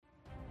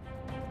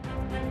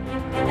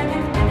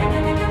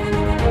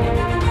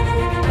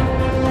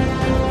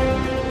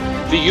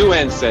The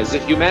UN says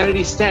that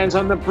humanity stands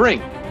on the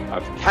brink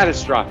of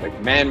catastrophic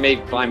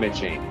man-made climate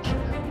change.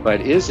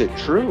 But is it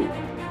true?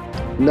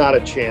 Not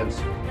a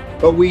chance.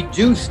 But we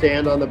do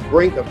stand on the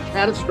brink of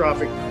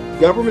catastrophic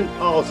government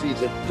policies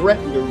that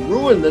threaten to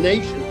ruin the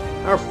nation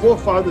our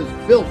forefathers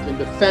built and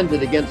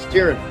defended against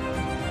tyranny.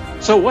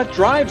 So what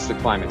drives the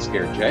climate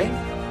scare, Jay?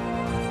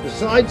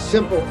 Besides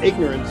simple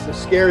ignorance, the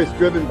scare is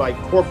driven by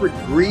corporate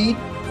greed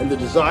and the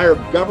desire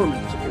of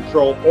government to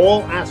control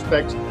all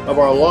aspects of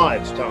our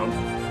lives, Tom.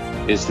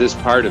 Is this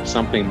part of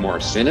something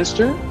more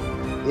sinister?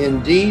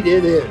 Indeed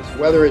it is.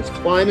 Whether it's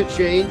climate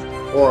change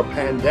or a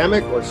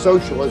pandemic or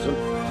socialism,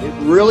 it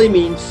really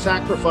means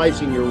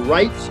sacrificing your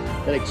rights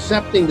and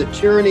accepting the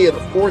tyranny of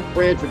the fourth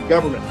branch of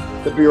government,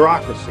 the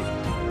bureaucracy.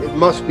 It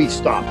must be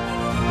stopped.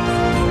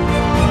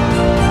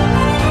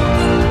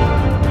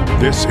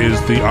 This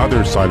is The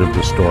Other Side of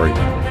the Story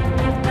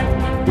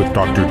with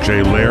Dr.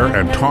 Jay Lehr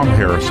and Tom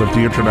Harris of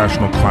the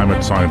International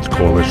Climate Science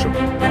Coalition.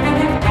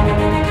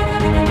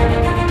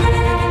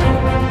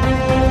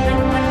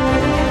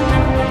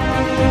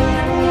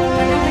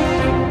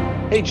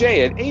 Hey,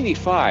 Jay, at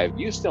 85,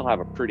 you still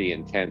have a pretty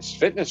intense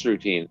fitness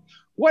routine.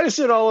 What is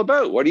it all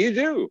about? What do you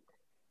do?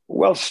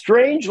 Well,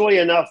 strangely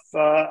enough,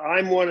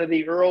 I'm one of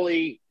the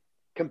early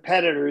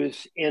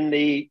competitors in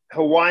the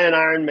Hawaiian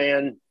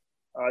Ironman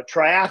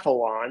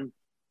triathlon.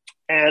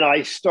 And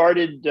I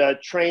started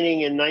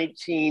training in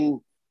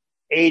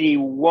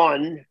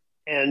 1981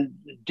 and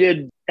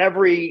did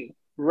every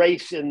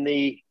race in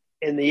the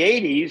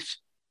 80s.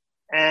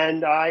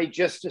 And I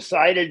just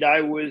decided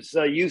I was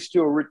used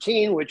to a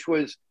routine, which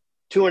was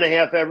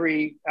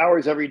 2.5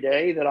 hours every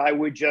day, that I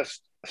would just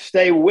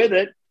stay with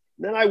it.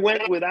 And then I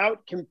went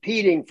without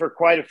competing for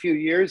quite a few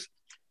years.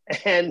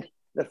 And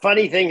the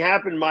funny thing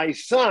happened, my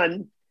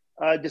son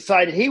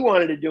decided he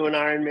wanted to do an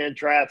Ironman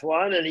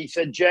triathlon. And he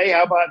said, Jay,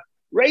 how about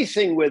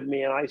racing with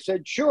me? And I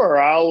said,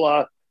 sure,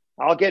 I'll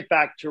get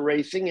back to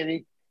racing.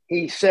 And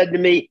he said to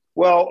me,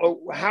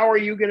 well, how are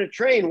you going to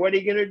train? What are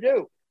you going to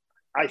do?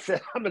 I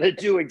said, I'm going to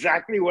do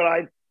exactly what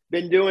I've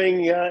been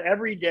doing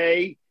every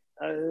day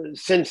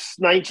since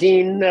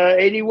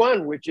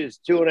 1981, which is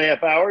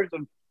 2.5 hours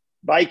of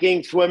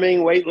biking, swimming,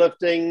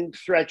 weightlifting,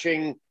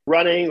 stretching,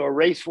 running, or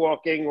race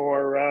walking,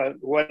 or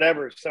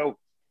whatever. So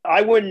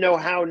I wouldn't know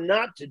how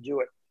not to do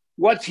it.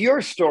 What's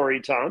your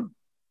story, Tom?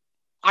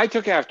 I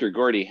took after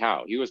Gordie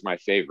Howe. He was my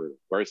favorite.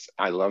 Of course,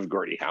 I loved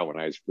Gordie Howe when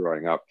I was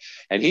growing up.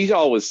 And he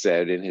always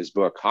said in his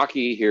book,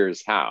 Hockey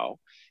Here's How,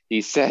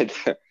 he said,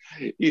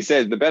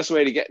 the best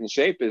way to get in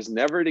shape is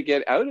never to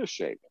get out of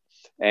shape.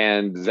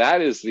 And that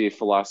is the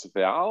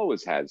philosophy I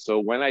always had. So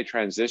when I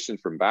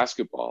transitioned from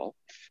basketball,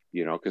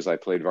 because I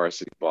played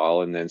varsity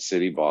ball and then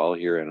city ball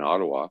here in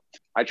Ottawa,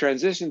 I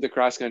transitioned to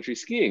cross-country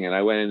skiing, and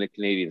I went in a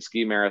Canadian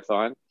ski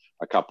marathon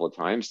a couple of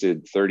times,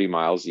 did 30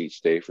 miles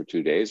each day for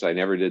 2 days. I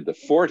never did the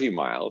 40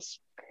 miles.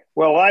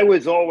 Well, I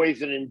was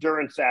always an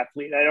endurance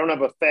athlete. I don't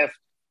have a fast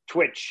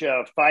twitch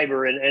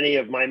fiber in any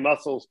of my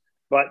muscles,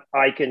 but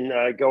I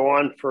can go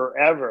on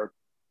forever.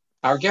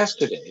 Our guest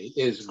today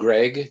is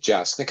Greg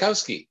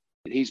Jasnikowski.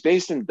 He's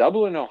based in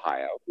Dublin,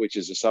 Ohio, which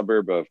is a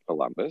suburb of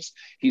Columbus.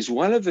 He's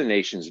one of the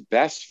nation's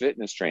best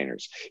fitness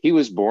trainers. He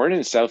was born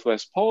in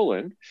southwest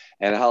Poland,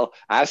 and I'll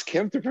ask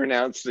him to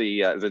pronounce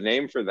the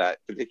name for that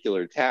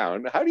particular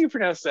town. How do you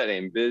pronounce that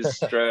name?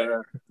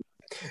 Bystra?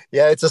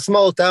 Yeah, it's a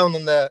small town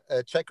on the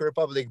Czech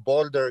Republic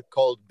border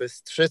called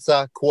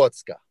Bystrzyca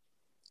Kłodzka.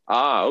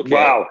 Ah, okay.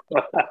 Wow.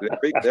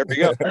 there we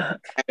go.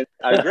 And,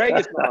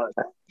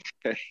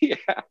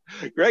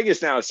 Greg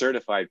is now a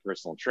certified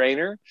personal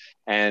trainer.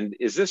 And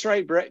is this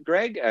right,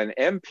 Greg? An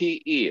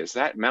MPE, is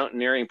that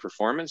Mountaineering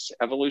Performance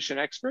Evolution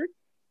Expert?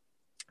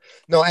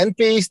 No,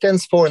 NPE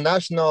stands for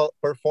National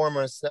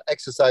Performance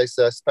Exercise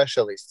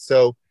Specialist.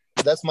 So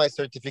that's my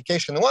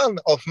certification, one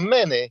of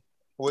many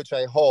which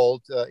I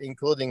hold,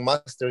 including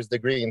master's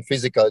degree in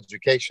physical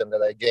education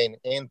that I gained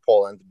in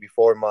Poland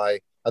before my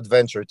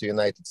adventure to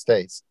United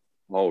States.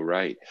 Oh,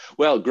 right.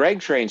 Well,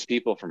 Greg trains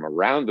people from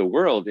around the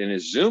world in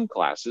his Zoom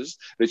classes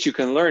that you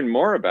can learn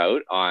more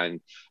about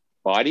on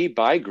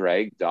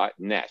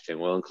bodybygreg.net. And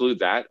we'll include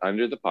that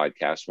under the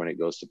podcast when it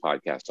goes to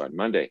podcast on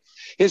Monday.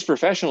 His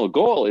professional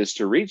goal is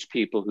to reach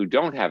people who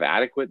don't have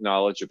adequate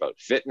knowledge about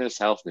fitness,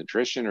 health,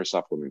 nutrition, or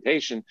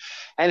supplementation,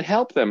 and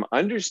help them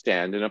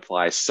understand and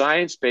apply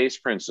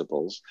science-based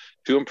principles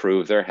to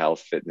improve their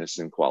health, fitness,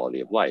 and quality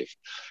of life.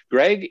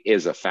 Greg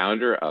is a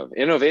founder of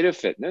innovative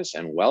fitness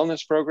and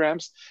wellness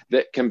programs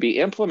that can be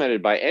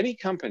implemented by any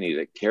company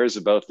that cares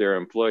about their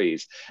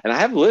employees. And I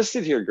have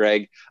listed here,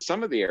 Greg,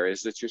 some of the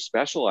areas that you're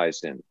specialized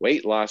in: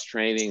 weight loss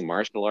training,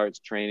 martial arts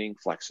training,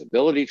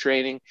 flexibility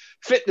training,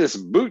 fitness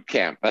boot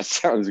camp. That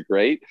sounds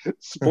great.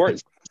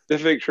 Sports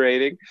specific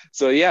training.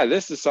 So yeah,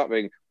 this is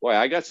something, boy,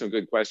 I got some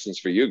good questions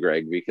for you,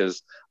 Greg,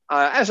 because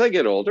as I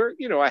get older,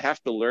 I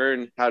have to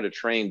learn how to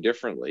train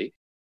differently.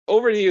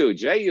 Over to you,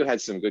 Jay. You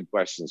had some good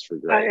questions for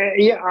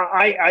Greg.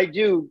 I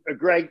do,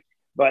 Greg.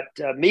 But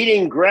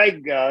meeting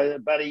Greg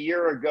about a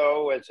year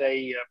ago as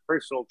a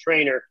personal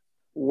trainer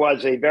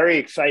was a very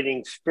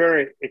exciting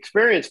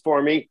experience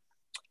for me.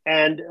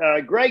 And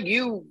Greg,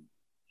 you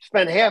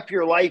spent half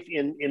your life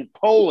in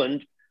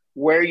Poland,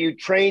 where you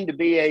trained to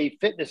be a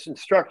fitness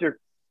instructor.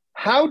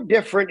 How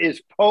different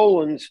is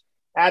Poland's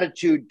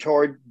attitude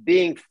toward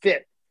being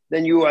fit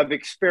than you have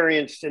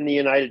experienced in the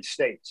United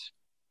States?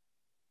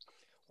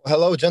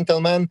 Hello,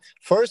 gentlemen.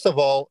 First of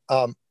all,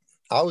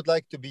 I would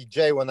like to be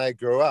Jay when I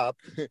grow up.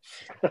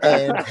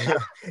 And,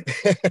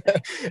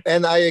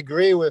 and I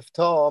agree with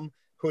Tom,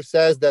 who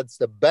says that's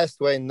the best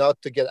way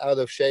not to get out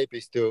of shape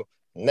is to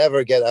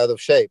never get out of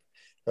shape,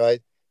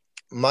 right?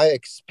 My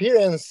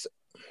experience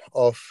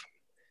of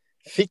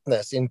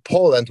fitness in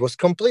Poland was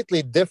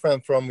completely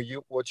different from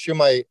what you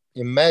might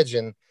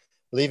imagine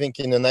living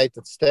in the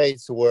United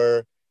States,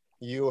 where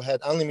you had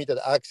unlimited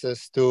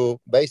access to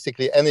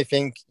basically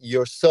anything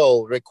your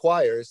soul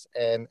requires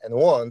and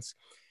wants.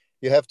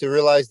 You have to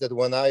realize that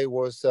when I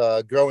was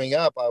growing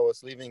up, I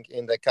was living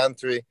in the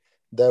country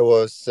that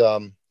was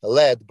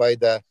led by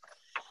the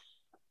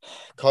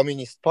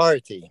Communist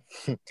Party.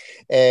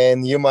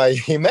 And you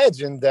might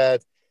imagine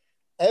that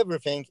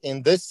everything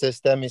in this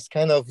system is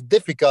kind of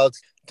difficult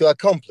to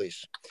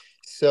accomplish.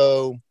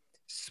 So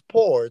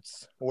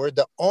sports were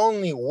the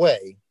only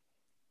way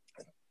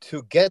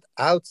to get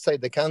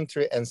outside the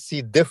country and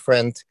see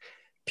different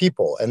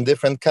people and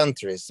different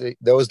countries.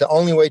 That was the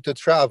only way to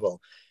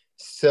travel.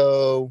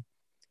 So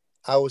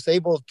I was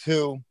able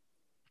to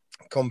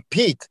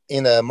compete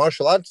in a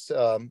martial arts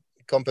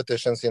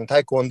competitions in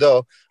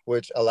Taekwondo,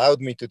 which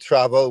allowed me to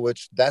travel,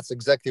 which that's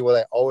exactly what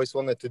I always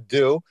wanted to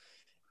do.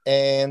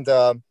 And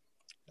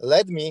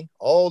led me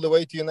all the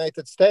way to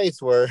United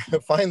States, where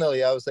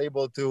finally I was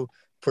able to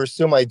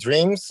pursue my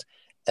dreams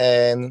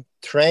and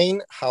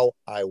train how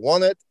I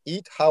wanted,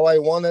 eat how I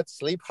wanted,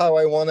 sleep how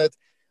I wanted.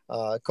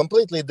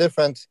 Completely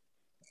different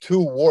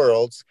two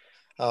worlds.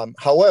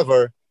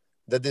 However,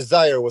 the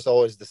desire was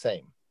always the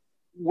same.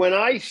 When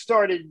I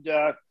started,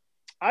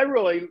 I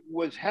really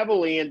was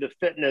heavily into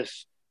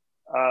fitness,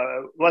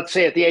 let's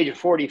say at the age of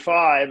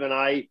 45, and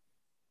I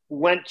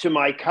went to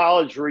my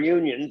college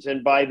reunions.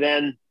 And by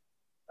then,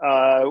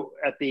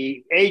 at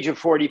the age of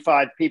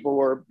 45, people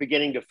were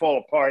beginning to fall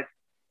apart,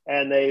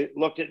 and they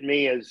looked at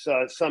me as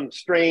some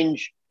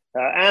strange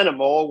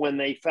animal when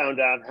they found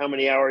out how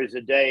many hours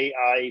a day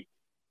I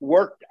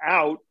worked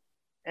out.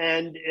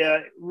 And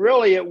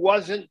really, it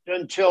wasn't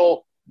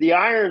until the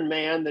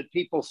Ironman that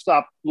people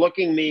stopped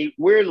looking me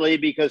weirdly,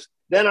 because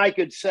then I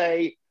could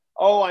say,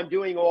 oh, I'm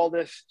doing all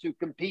this to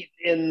compete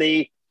in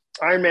the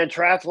Ironman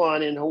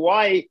triathlon in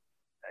Hawaii.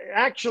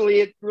 Actually,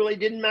 it really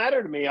didn't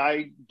matter to me.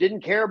 I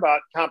didn't care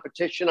about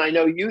competition. I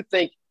know you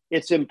think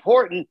it's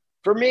important.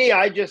 For me,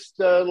 I just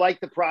like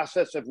the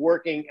process of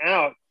working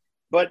out.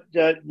 But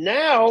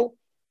now,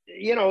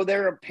 you know,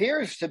 there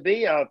appears to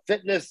be a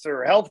fitness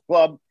or health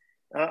club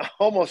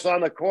almost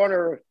on the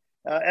corner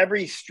of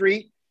every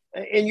street.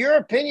 In your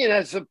opinion,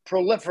 has the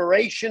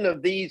proliferation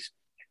of these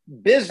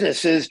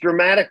businesses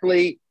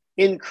dramatically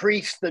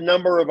increased the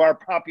number of our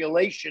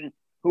population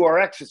who are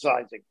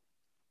exercising?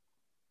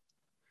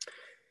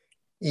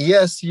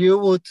 Yes, you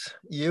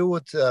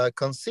would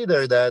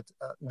consider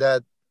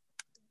that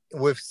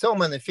with so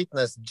many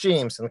fitness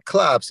gyms and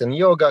clubs and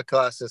yoga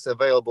classes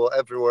available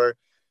everywhere,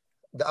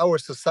 our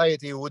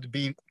society would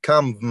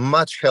become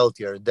much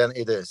healthier than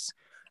it is,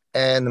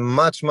 and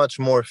much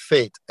more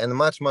fit and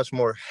much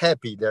more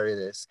happy than it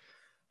is.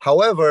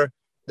 However,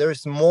 there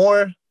is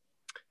more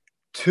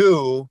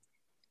to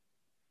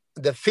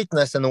the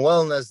fitness and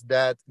wellness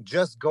that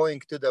just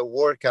going to the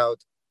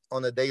workout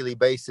on a daily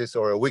basis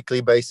or a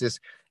weekly basis.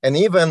 And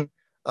even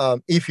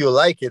if you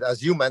like it,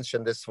 as you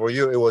mentioned, this for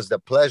you, it was the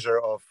pleasure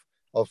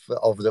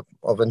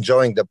of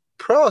enjoying the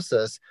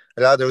process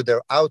rather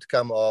the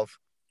outcome of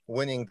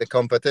winning the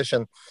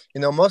competition.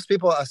 You know, most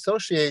people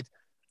associate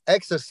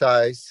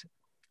exercise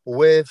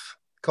with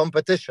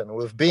competition,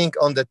 with being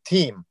on the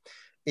team.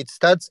 It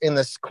starts in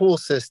a school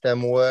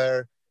system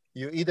where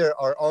you either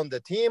are on the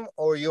team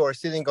or you are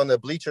sitting on the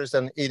bleachers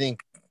and eating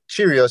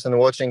Cheerios and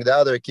watching the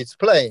other kids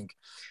playing,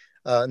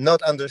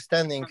 not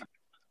understanding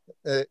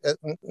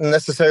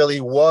necessarily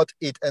what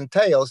it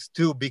entails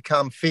to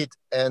become fit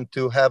and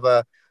to have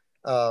a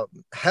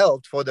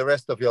health for the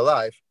rest of your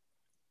life.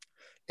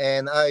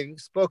 And I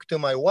spoke to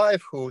my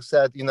wife, who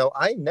said, you know,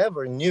 I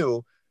never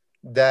knew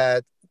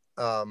that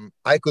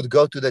I could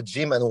go to the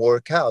gym and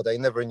work out. I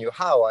never knew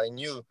how. I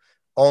knew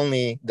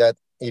only that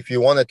if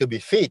you wanted to be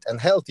fit and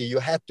healthy, you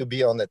had to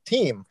be on a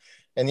team.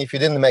 And if you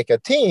didn't make a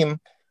team,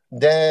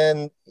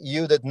 then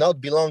you did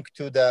not belong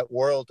to the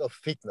world of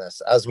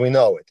fitness as we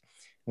know it.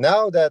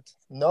 Now that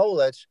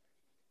knowledge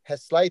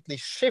has slightly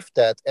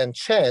shifted and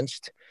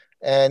changed,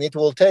 and it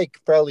will take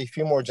probably a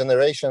few more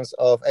generations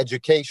of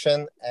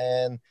education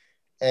and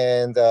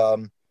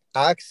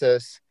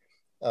access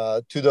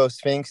to those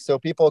things, so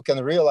people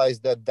can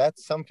realize that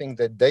that's something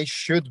that they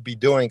should be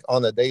doing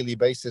on a daily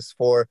basis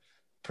for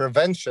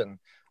prevention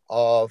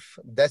of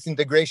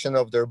disintegration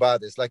of their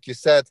bodies. Like you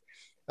said,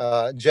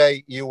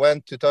 Jay, you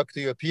went to talk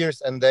to your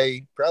peers and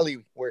they probably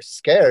were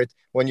scared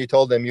when you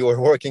told them you were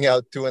working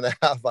out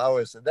 2.5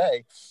 hours a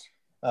day,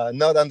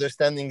 not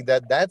understanding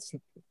that that's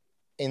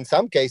in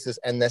some cases,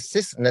 a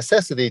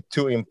necessity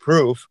to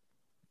improve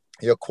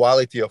your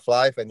quality of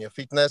life and your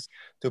fitness,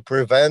 to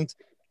prevent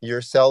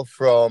yourself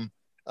from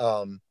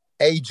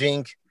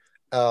aging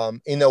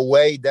in a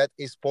way that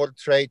is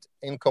portrayed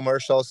in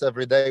commercials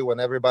every day when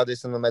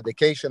everybody's on the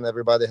medication,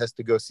 everybody has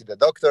to go see the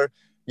doctor.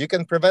 You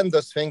can prevent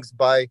those things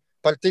by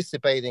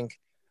participating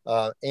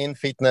in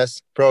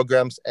fitness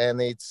programs,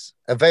 and it's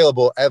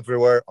available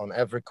everywhere, on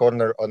every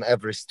corner, on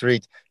every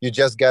street. You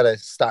just gotta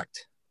start.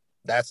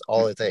 That's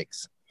all it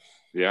takes.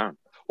 Yeah.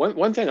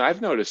 One thing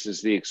I've noticed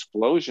is the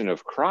explosion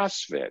of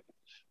CrossFit.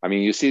 I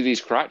mean, you see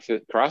these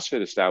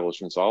CrossFit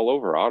establishments all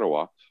over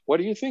Ottawa. What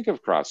do you think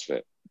of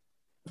CrossFit?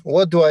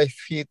 What do I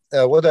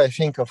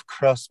think of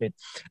CrossFit?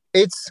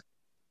 It's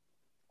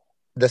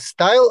the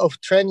style of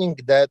training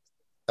that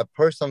a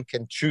person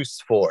can choose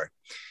for.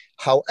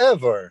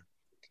 However,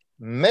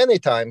 many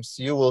times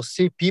you will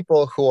see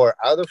people who are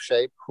out of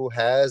shape, who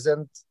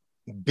hasn't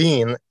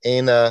been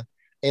in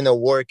a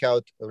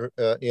workout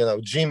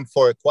gym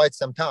for quite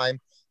some time,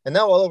 and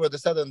now all of a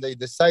sudden they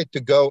decide to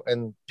go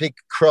and pick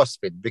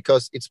CrossFit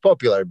because it's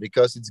popular,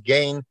 because it's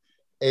gain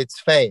its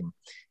fame.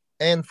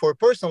 And for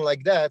a person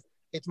like that,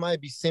 it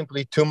might be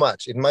simply too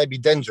much. It might be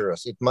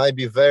dangerous. It might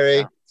be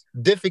very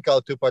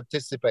difficult to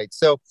participate.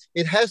 So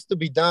it has to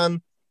be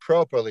done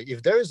properly.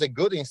 If there is a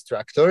good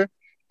instructor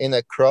in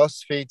a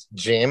CrossFit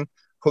gym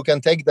who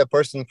can take the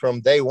person from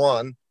day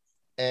one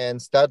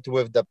and start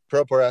with the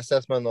proper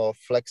assessment of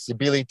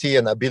flexibility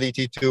and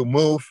ability to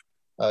move,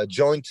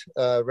 joint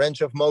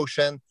range of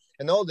motion,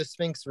 and all these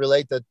things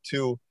related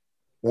to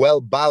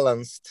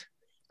well-balanced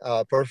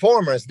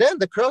performers, then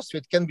the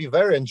CrossFit can be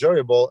very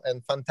enjoyable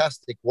and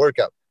fantastic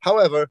workout.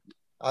 However,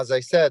 as I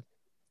said,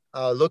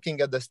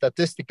 looking at the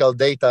statistical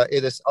data,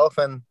 it is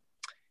often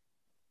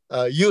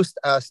used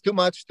as too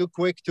much, too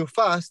quick, too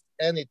fast,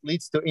 and it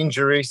leads to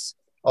injuries,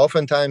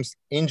 oftentimes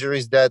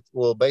injuries that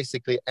will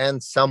basically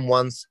end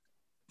someone's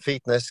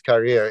fitness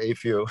career,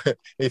 if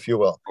you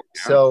will.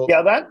 So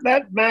yeah,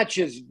 that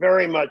matches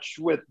very much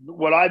with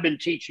what I've been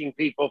teaching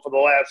people for the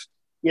last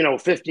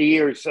 50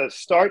 years.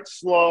 Start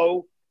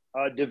slow,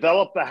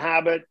 develop the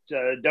habit,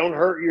 don't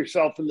hurt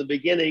yourself in the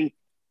beginning,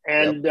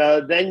 and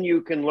then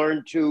you can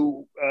learn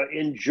to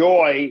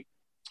enjoy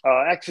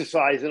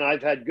exercise. And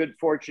I've had good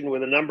fortune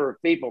with a number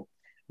of people.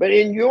 But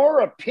in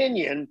your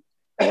opinion,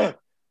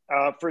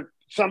 for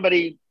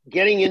somebody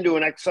getting into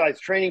an exercise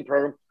training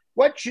program,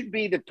 what should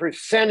be the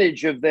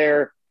percentage of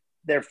their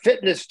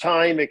fitness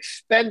time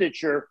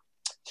expenditure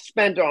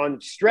spent on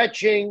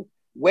stretching,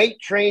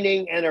 weight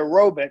training, and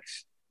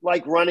aerobics,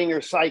 like running or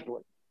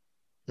cycling?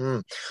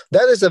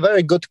 That is a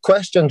very good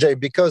question, Jay,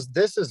 because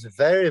this is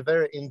very,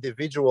 very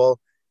individual,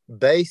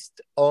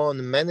 based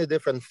on many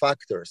different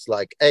factors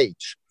like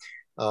age,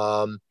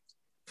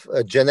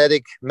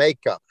 genetic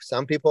makeup.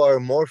 Some people are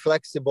more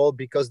flexible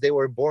because they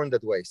were born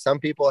that way. Some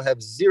people have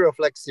zero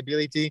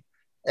flexibility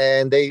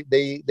and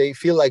they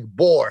feel like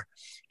bore,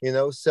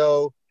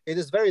 so it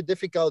is very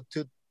difficult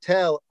to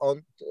tell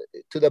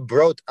to the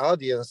broad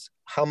audience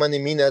how many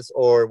minutes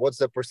or what's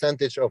the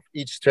percentage of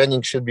each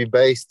training should be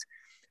based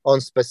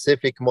on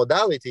specific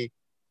modality.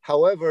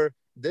 However,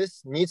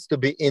 this needs to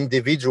be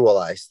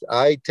individualized.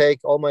 I take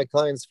all my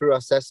clients through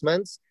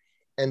assessments,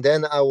 and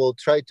then I will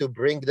try to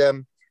bring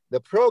them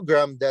the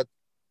program that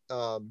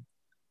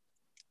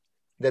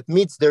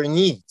meets their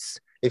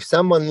needs. If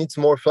someone needs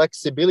more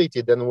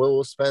flexibility, then we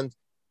will spend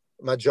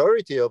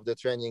majority of the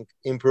training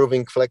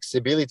improving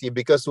flexibility,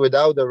 because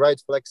without the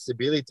right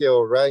flexibility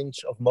or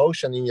range of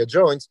motion in your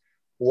joints,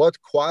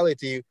 what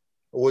quality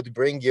would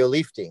bring you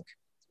lifting?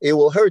 It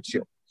will hurt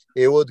you.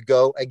 It would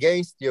go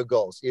against your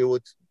goals. It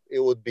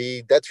would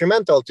be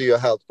detrimental to your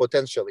health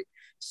potentially.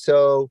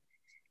 So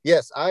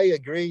yes, I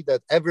agree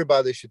that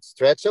everybody should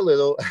stretch a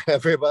little.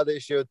 Everybody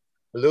should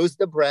lose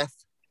the breath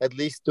at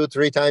least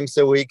 2-3 times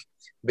a week,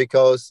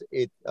 because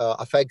it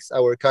affects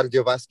our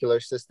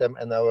cardiovascular system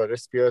and our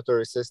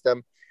respiratory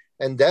system.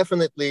 And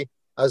definitely,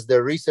 as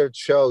the research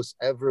shows,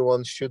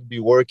 everyone should be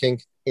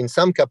working in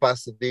some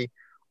capacity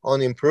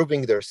on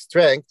improving their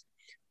strength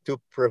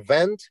to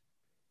prevent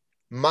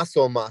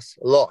muscle mass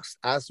loss.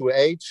 As we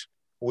age,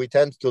 we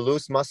tend to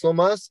lose muscle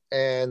mass,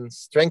 and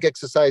strength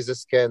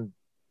exercises can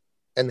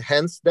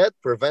enhance that,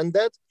 prevent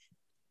that,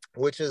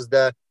 which is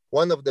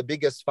one of the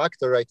biggest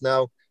factor right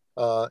now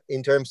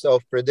in terms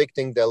of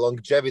predicting the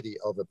longevity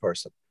of a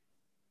person.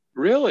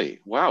 Really?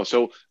 Wow.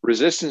 So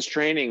resistance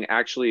training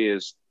actually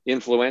is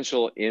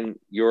influential in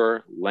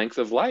your length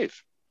of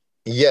life.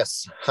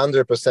 Yes,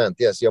 100%.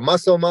 Yes, your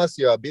muscle mass,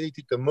 your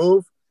ability to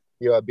move,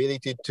 your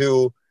ability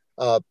to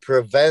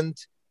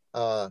prevent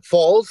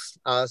falls,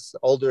 as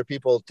older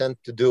people tend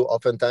to do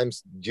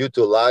oftentimes due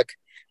to lack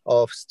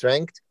of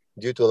strength,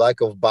 due to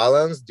lack of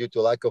balance, due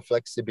to lack of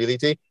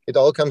flexibility. It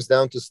all comes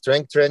down to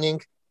strength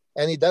training,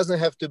 and it doesn't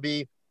have to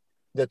be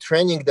the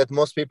training that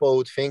most people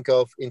would think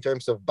of in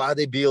terms of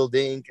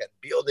bodybuilding and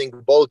building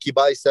bulky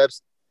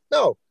biceps.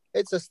 No,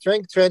 it's a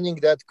strength training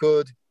that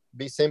could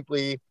be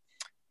simply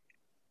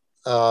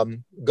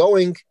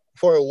going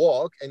for a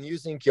walk and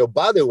using your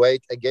body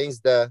weight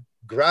against the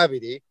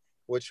gravity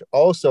which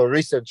also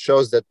research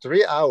shows that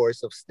 3 hours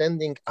of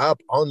standing up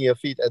on your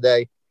feet a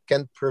day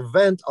can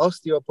prevent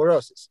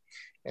osteoporosis.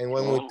 And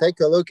when we take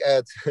a look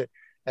at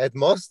at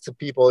most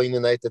people in the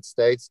United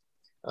States,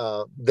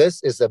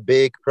 this is a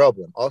big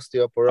problem.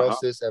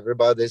 Osteoporosis,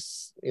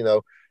 everybody's,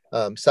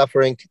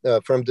 suffering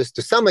from this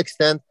to some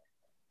extent.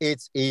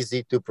 It's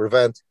easy to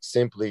prevent.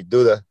 Simply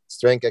do the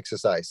strength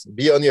exercise.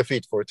 Be on your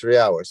feet for 3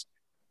 hours.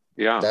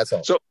 Yeah. That's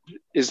all. So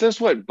is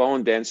this what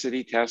bone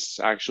density tests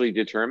actually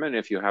determine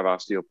if you have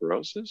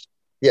osteoporosis?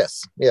 Yes.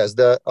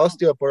 The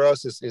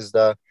osteoporosis is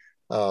the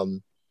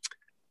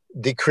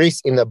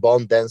decrease in the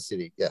bone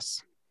density.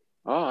 Yes.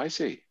 Oh, I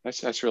see.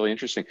 That's really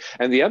interesting.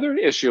 And the other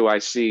issue I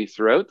see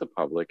throughout the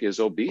public is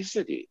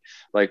obesity.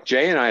 Like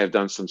Jay and I have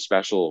done some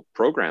special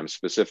programs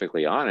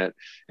specifically on it.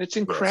 It's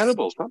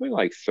incredible. It's probably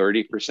like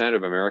 30%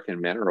 of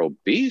American men are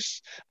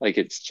obese. Like,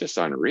 it's just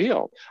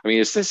unreal. I mean,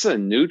 is this a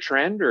new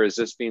trend, or is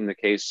this being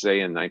the case, say,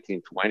 in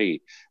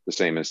 1920, the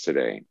same as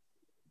today?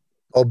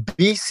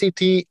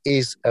 Obesity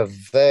is a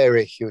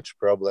very huge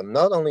problem,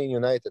 not only in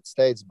the United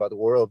States, but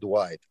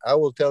worldwide. I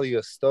will tell you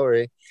a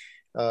story.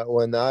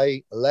 When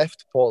I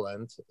left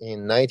Poland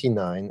in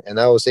 99 and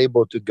I was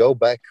able to go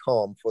back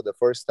home for the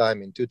first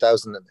time in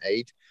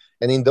 2008.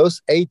 And in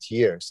those 8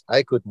 years,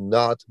 I could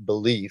not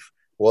believe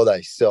what I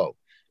saw.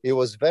 It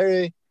was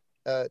very,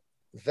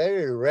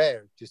 very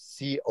rare to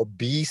see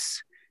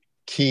obese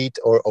kid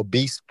or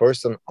obese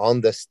person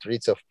on the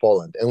streets of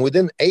Poland. And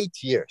within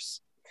 8 years,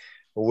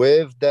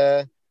 with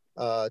the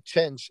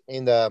change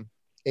in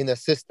the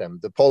system,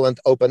 the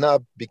Poland opened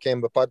up,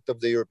 became a part of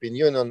the European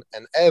Union,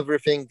 and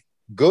everything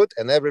good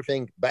and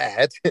everything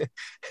bad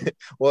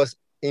was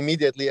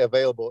immediately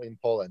available in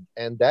Poland.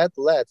 And that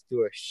led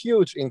to a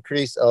huge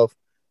increase of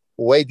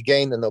weight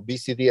gain and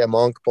obesity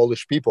among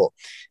Polish people.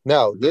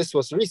 Now, this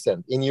was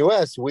recent. In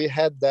US, we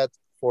had that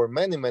for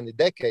many, many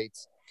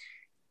decades.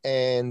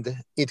 And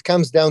it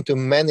comes down to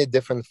many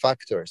different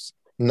factors,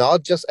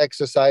 not just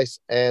exercise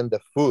and the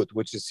food,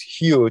 which is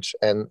huge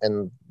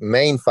and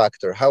main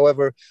factor.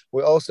 However,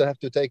 we also have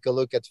to take a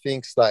look at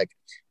things like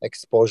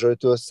exposure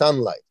to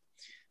sunlight,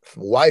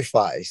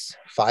 Wi-Fi's,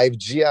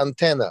 5G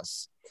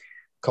antennas,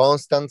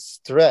 constant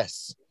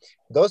stress.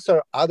 Those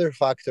are other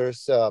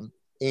factors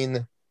in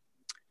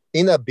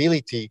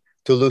inability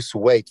to lose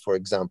weight, for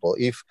example.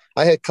 If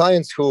I had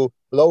clients who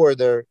lowered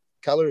their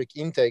caloric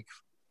intake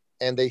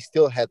and they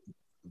still had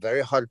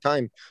very hard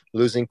time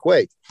losing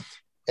weight.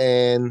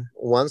 And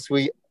once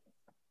we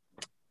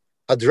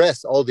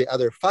address all the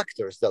other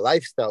factors, the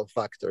lifestyle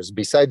factors,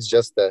 besides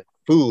just the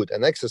food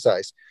and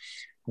exercise,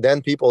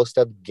 then people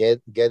start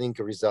getting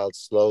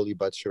results slowly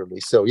but surely.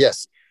 So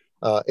yes,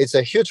 it's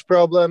a huge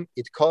problem.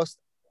 It costs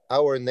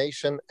our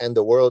nation and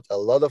the world a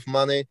lot of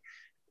money,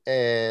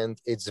 and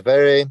it's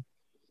very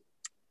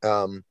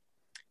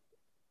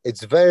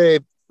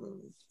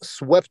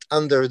swept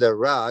under the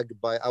rug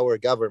by our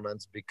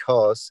governments,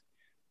 because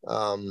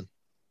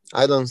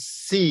I don't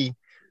see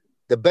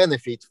the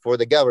benefit for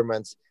the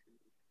governments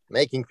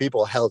making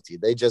people healthy.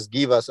 They just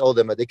give us all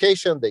the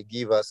medication. They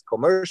give us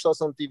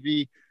commercials on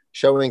TV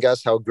showing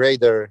us how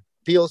great their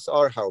pills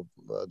are, how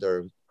their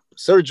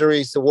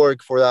surgeries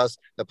work for us,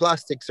 the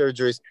plastic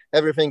surgeries.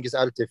 Everything is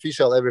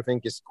artificial. Everything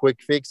is quick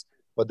fix,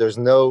 but there's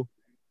no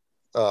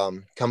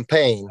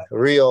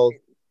real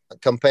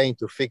campaign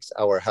to fix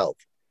our health.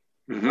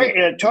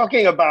 Mm-hmm.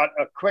 Talking about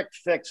a quick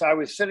fix, I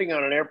was sitting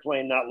on an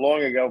airplane not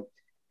long ago,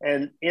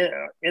 and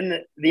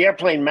in the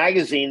airplane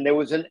magazine, there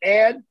was an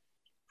ad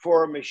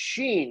for a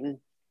machine.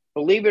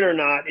 Believe it or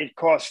not, it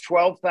cost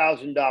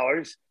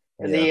 $12,000.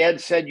 And the ad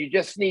said, you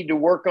just need to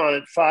work on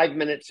it 5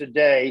 minutes a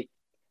day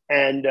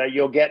and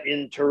you'll get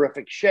in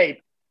terrific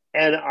shape.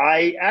 And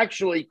I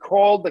actually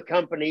called the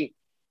company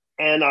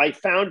and I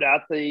found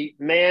out the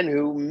man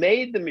who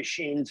made the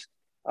machines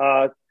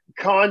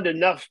conned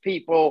enough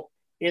people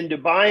into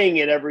buying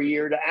it every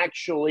year to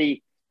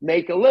actually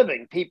make a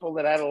living. People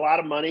that had a lot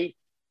of money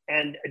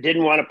and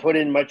didn't want to put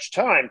in much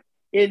time.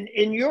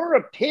 In your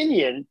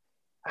opinion,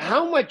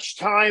 how much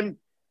time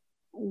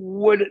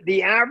would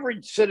the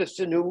average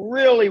citizen who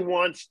really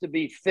wants to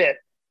be fit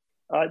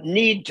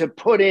need to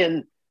put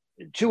in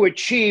to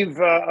achieve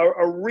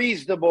a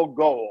reasonable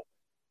goal?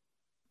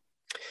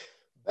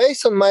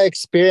 Based on my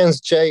experience,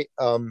 Jay,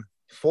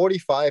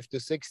 45 to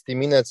 60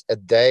 minutes a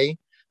day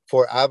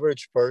for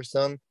average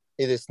person,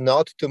 it is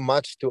not too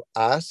much to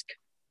ask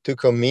to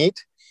commit,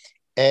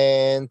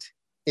 and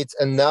it's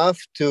enough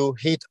to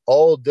hit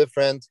all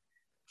different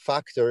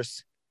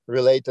factors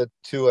related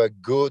to a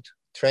good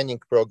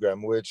training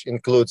program, which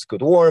includes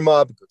good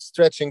warm-up, good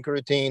stretching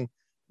routine,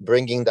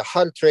 bringing the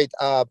heart rate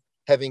up,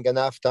 having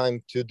enough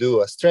time to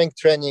do a strength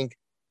training,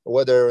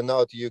 whether or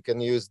not you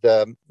can use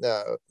the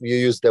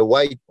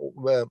weight,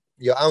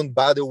 your own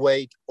body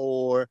weight,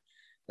 or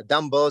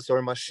dumbbells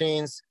or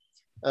machines.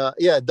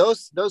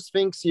 Those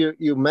things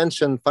you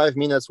mentioned, 5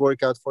 minutes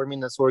workout, 4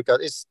 minutes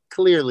workout, is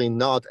clearly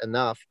not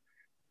enough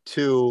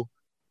to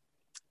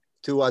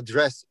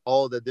address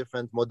all the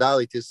different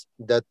modalities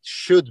that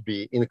should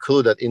be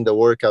included in the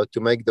workout to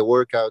make the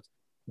workout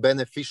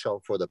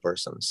beneficial for the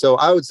person. So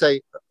I would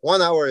say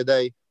 1 hour a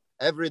day,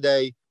 every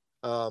day.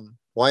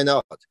 Why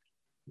not?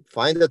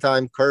 Find the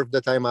time, curve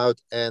the time out,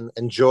 and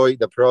enjoy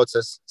the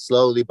process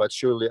slowly but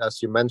surely,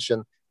 as you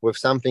mentioned, with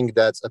something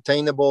that's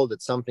attainable,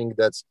 that's something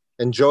that's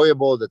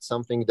enjoyable, that's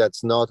something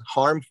that's not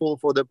harmful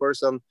for the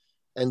person.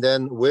 And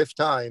then with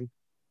time,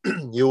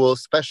 you will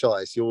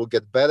specialize, you will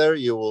get better,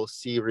 you will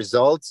see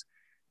results,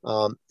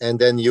 and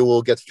then you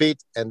will get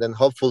fit, and then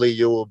hopefully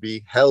you will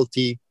be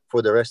healthy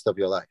for the rest of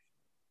your life.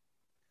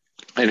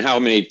 And how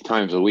many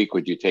times a week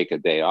would you take a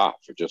day off,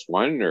 or just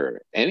one,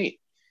 or any?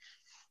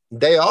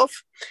 Day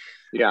off?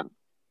 Yeah.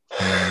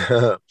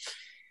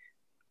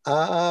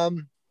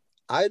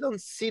 I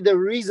don't see the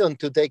reason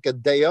to take a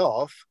day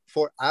off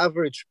for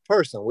average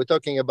person. We're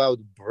talking about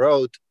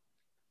broad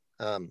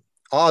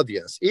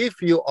audience.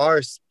 If you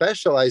are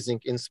specializing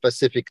in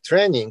specific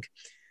training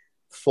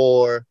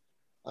for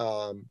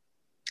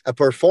a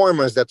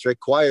performance that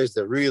requires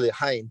the really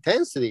high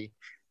intensity,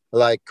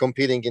 like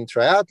competing in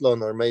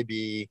triathlon, or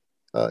maybe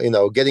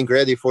getting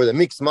ready for the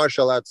mixed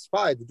martial arts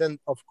fight, then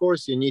of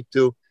course you need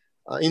to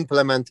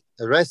implement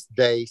rest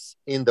days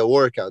in the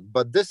workout.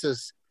 But this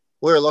is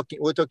we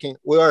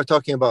are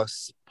talking about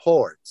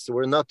sports.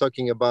 We're not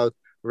talking about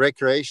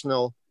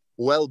recreational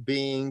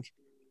well-being,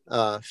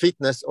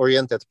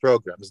 fitness-oriented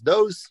programs.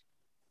 Those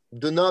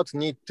do not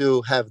need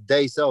to have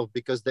days off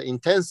because the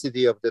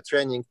intensity of the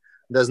training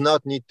does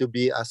not need to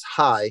be as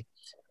high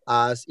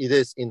as it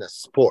is in a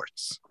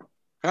sports.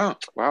 Oh,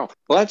 wow.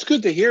 Well, that's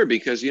good to hear,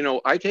 because,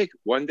 I take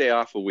one day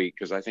off a week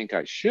because I think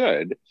I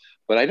should,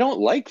 but I don't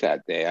like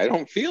that day. I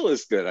don't feel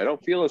as good. I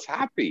don't feel as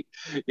happy,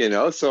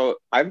 so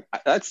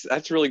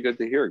that's really good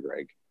to hear,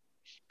 Greg.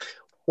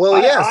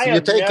 Well, yes,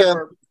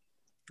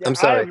 I'm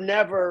sorry. I have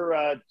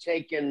never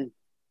taken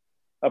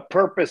a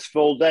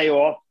purposeful day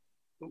off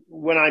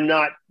when I'm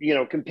not,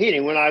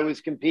 competing. When I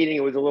was competing,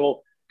 it was a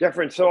little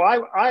different. So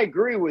I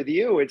agree with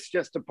you. It's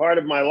just a part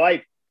of my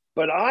life.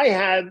 But I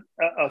had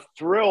a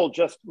thrill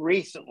just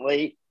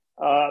recently.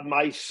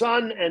 My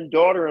son and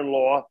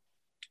daughter-in-law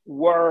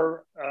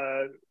were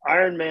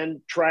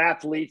Ironman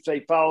triathletes. They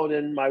followed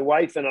in my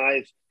wife and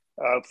I's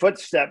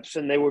footsteps,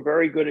 and they were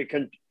very good at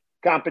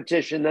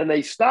competition. Then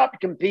they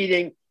stopped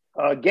competing,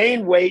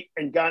 gained weight,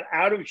 and got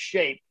out of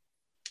shape.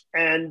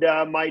 And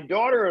my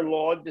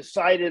daughter-in-law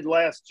decided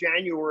last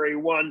January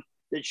 1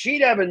 that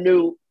she'd have a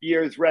New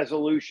Year's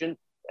resolution,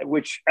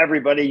 which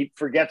everybody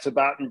forgets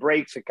about and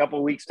breaks a couple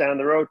of weeks down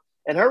the road.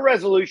 And her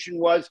resolution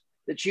was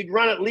that she'd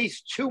run at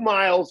least 2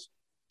 miles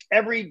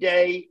every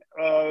day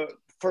for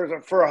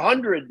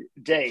 100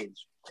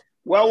 days.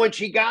 Well, when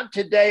she got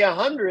to day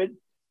 100,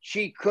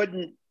 she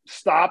couldn't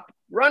stop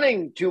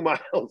running 2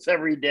 miles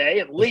every day,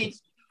 at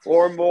least,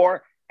 or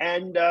more.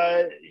 And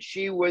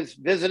she was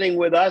visiting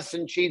with us,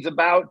 and she's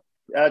about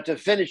to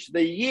finish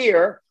the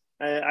year.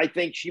 I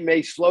think she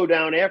may slow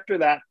down after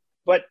that.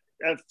 But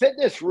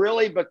fitness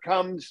really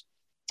becomes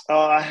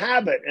a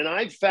habit. And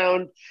I've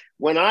found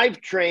when I've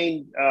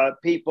trained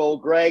people,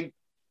 Greg,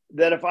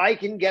 that if I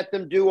can get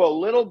them do a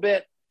little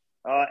bit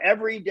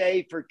every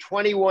day for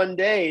 21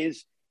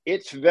 days,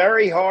 it's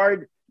very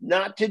hard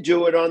not to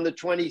do it on the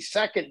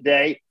 22nd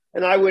day.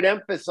 And I would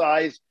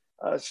emphasize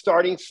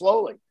starting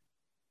slowly.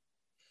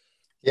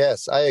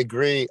 Yes, I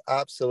agree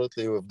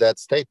absolutely with that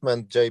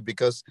statement, Jay,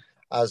 because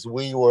as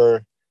we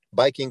were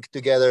biking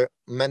together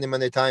many,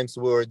 many times,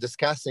 we were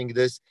discussing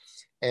this.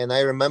 And I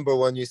remember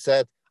when you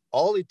said,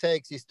 all it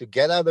takes is to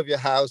get out of your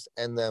house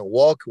and then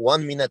walk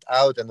 1 minute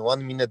out and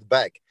 1 minute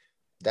back.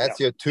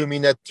 That's your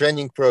 2-minute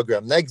training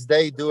program. Next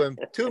day, doing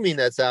 2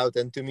 minutes out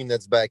and 2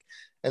 minutes back.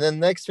 And then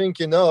next thing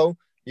you know,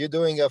 you're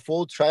doing a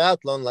full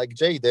triathlon like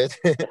Jay did,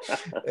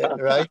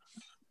 right?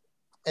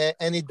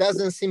 And it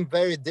doesn't seem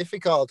very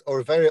difficult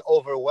or very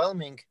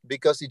overwhelming,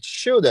 because it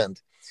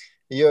shouldn't.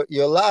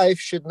 Your life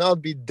should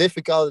not be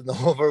difficult and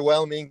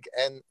overwhelming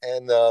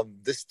and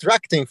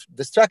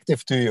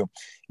destructive to you.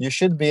 You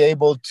should be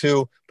able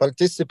to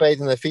participate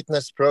in a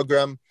fitness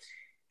program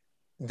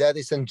that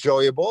is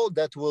enjoyable,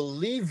 that will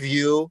leave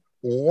you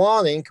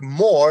wanting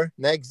more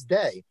next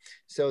day.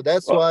 So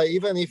that's why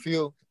even if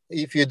you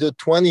do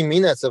 20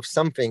 minutes of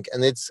something,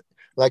 and it's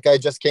like I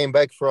just came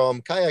back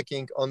from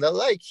kayaking on the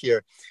lake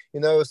here, it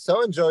was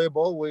so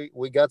enjoyable.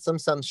 We got some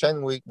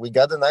sunshine. We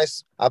got a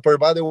nice upper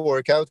body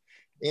workout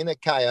in a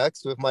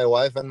kayaks with my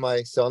wife and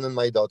my son and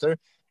my daughter.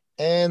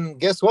 And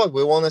guess what?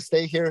 We want to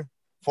stay here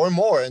for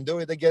more and do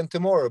it again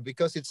tomorrow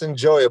because it's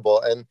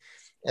enjoyable.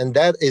 And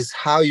that is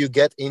how you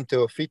get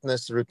into a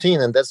fitness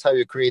routine, and that's how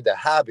you create a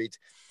habit.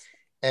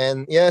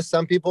 And yes,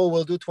 some people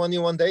will do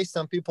 21 days.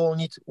 Some people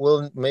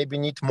will maybe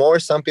need more.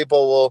 Some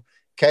people will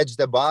catch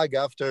the bug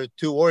after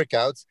 2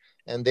 workouts,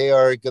 and they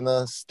are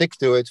gonna stick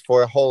to it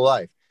for a whole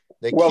life.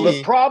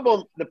 The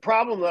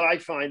problem that I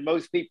find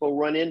most people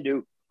run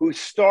into who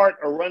start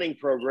a running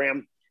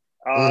program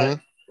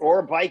or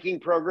a biking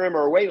program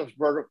or a weightlifting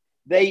program,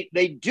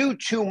 they do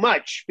too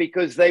much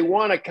because they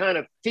want to kind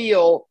of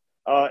feel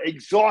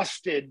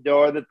exhausted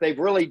or that they've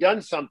really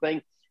done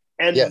something.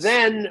 And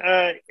then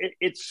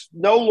it's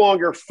no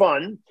longer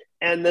fun.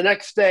 and the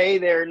next day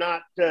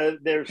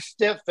they're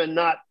stiff and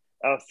not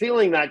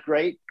feeling that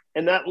great,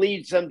 and that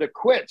leads them to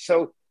quit.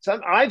 So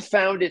I've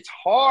found it's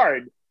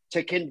hard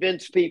to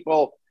convince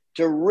people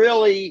to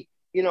really,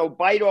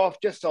 bite off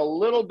just a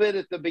little bit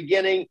at the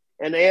beginning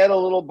and add a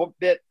little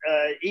bit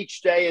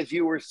each day, as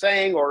you were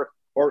saying,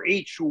 or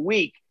each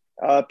week.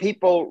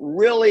 People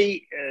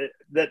really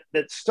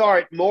that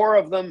start, more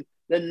of them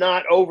than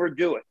not,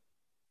 overdo it.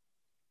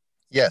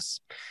 Yes.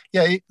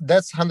 Yeah,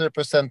 that's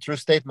 100% true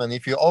statement.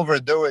 If you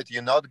overdo it,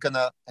 you're not going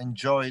to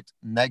enjoy it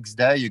next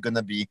day. You're going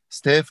to be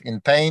stiff, in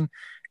pain,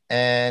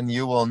 and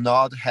you will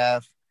not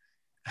have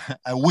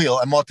a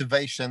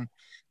motivation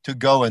to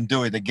go and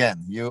do it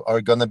again. You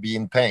are going to be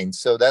in pain.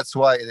 So that's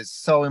why it is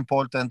so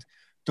important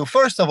to,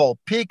 first of all,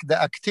 pick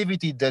the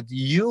activity that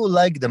you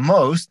like the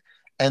most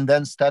and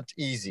then start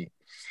easy.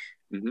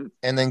 Mm-hmm.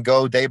 And then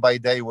go day by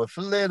day with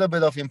a little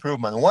bit of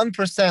improvement,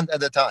 1%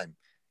 at a time.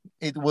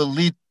 It will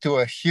lead to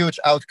a huge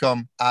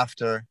outcome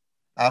after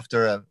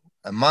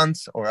a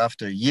month or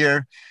after a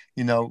year.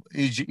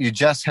 You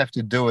just have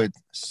to do it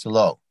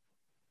slow.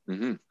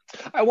 Mm-hmm.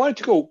 I wanted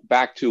to go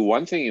back to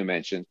one thing you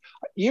mentioned.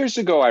 Years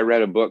ago, I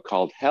read a book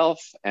called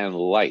Health and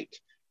Light. It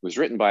was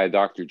written by a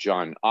Dr.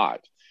 John Ott,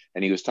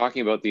 and he was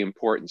talking about the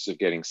importance of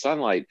getting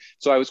sunlight.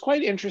 So I was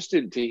quite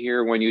interested to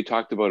hear when you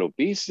talked about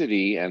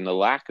obesity and the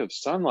lack of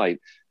sunlight.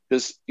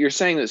 You're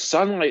saying that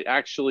sunlight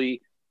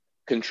actually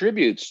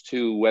contributes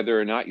to whether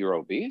or not you're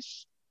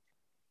obese?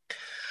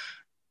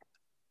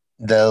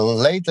 The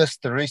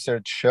latest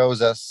research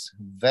shows us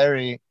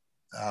very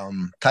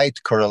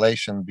tight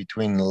correlation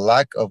between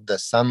lack of the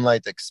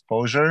sunlight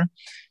exposure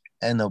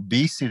and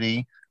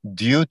obesity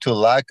due to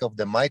lack of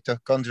the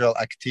mitochondrial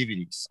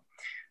activities.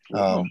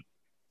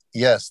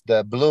 Yes,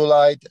 the blue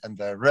light and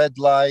the red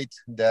light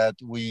that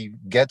we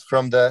get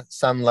from the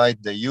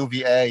sunlight, the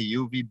UVA,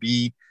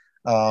 UVB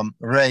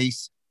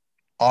rays,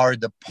 are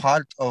the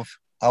part of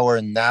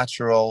our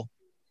natural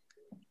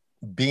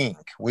being.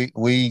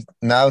 We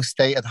now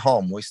stay at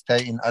home. We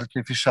stay in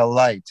artificial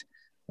light.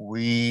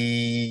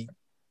 We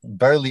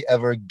barely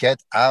ever get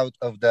out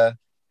of the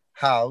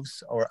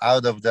house or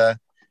out of the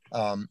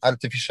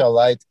artificial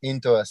light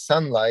into a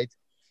sunlight.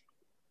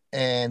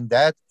 And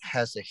that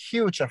has a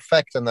huge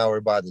effect on our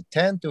body.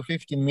 10 to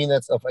 15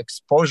 minutes of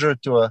exposure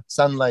to a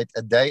sunlight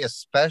a day,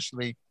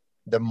 especially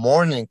the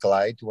morning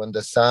light when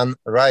the sun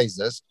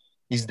rises,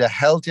 is the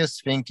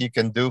healthiest thing you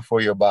can do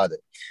for your body.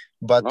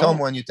 But Tom,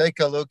 when you take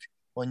a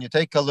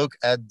look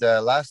at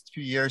the last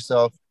few years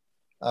of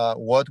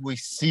what we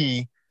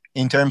see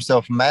in terms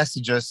of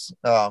messages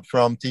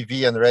from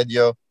TV and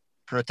radio,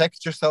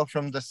 protect yourself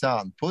from the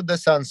sun, put the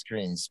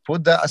sunscreens,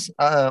 put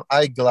the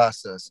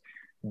eyeglasses,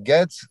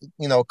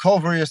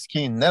 cover your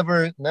skin,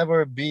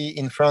 never be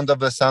in front of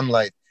the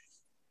sunlight.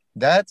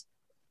 That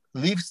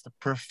leaves a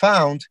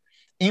profound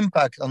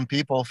impact on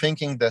people,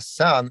 thinking the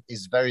sun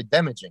is very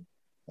damaging.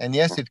 And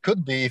yes, it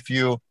could be if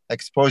you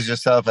expose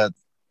yourself at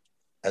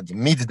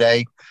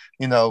midday,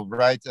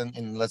 right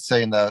in let's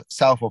say in the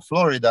south of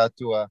Florida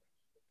to a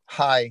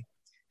high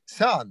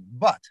sun.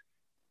 But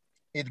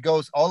it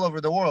goes all over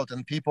the world,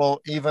 and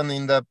people even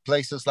in the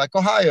places like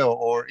Ohio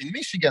or in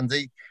Michigan,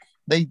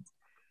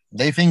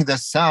 they think the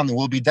sun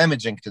will be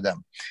damaging to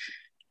them.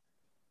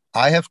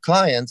 I have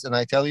clients, and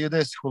I tell you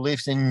this, who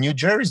lives in New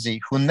Jersey,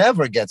 who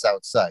never gets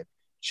outside.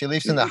 She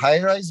lives in a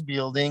high-rise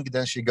building,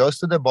 then she goes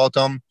to the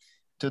bottom,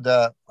 to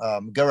the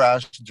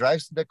garage,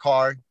 drives the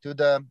car to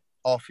the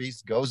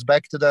office, goes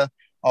back to the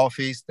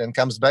office, then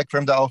comes back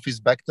from the office,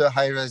 back to a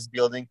high-rise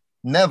building,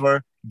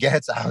 never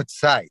gets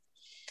outside,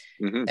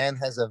 and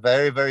has a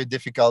very, very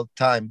difficult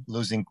time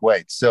losing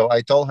weight. So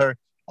I told her,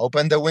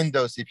 open the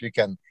windows if you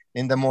can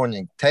in the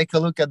morning, take a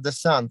look at the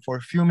sun for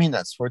a few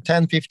minutes, for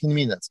 10, 15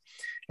 minutes.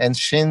 And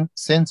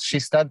since she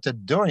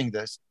started doing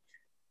this,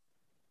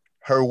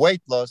 her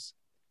weight loss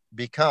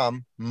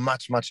become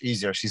much, much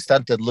easier. She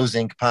started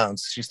losing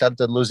pounds. She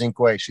started losing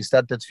weight. She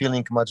started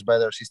feeling much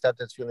better. She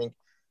started feeling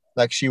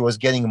like she was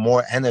getting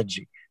more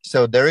energy.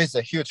 So there is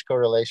a huge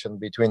correlation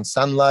between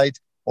sunlight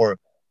or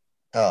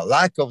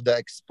lack of the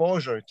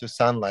exposure to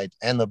sunlight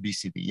and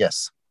obesity.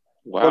 Yes.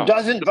 Wow. Well,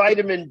 doesn't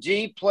vitamin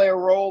D play a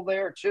role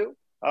there too?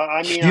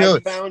 I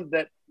found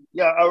that,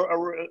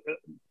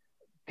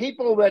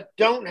 people that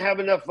don't have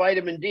enough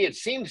vitamin D, it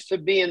seems to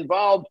be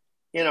involved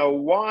in a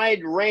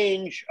wide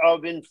range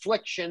of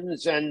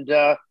inflictions and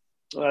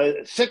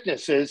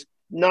sicknesses,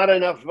 not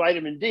enough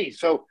vitamin D.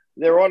 So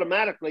they're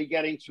automatically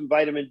getting some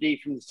vitamin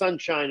D from the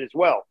sunshine as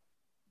well.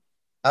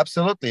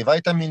 Absolutely.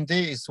 Vitamin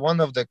D is one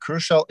of the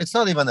crucial, it's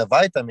not even a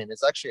vitamin,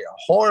 it's actually a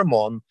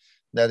hormone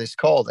that is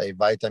called a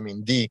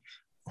vitamin D,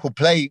 who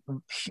play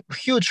a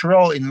huge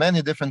role in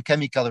many different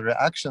chemical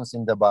reactions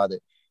in the body.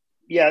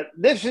 Yeah,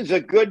 this is a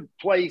good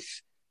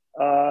place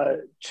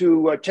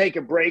to take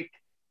a break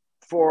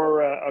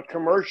for a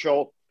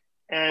commercial.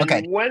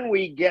 And when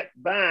we get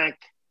back,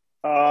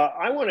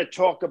 I want to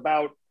talk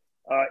about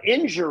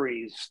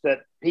injuries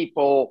that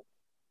people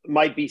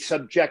might be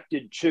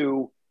subjected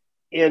to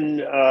in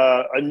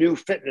a new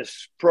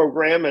fitness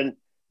program, and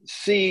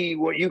see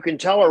what you can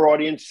tell our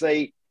audience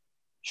they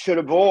should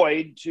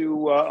avoid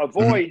to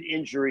avoid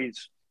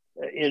injuries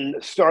in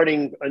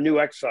starting a new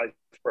exercise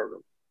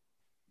program?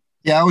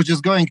 Yeah, I was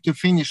just going to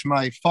finish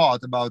my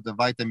thought about the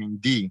vitamin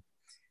D.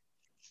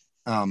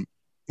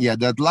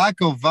 That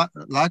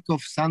lack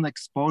of sun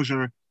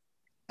exposure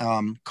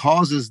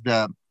causes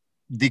the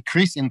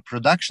decrease in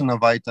production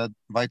of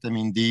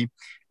vitamin D,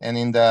 and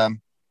in the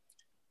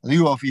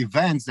lieu of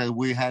events that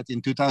we had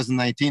in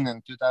 2019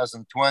 and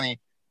 2020,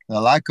 the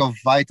lack of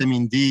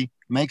vitamin D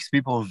makes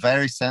people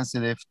very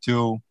sensitive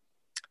to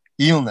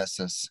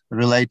illnesses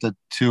related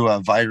to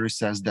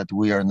viruses that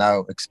we are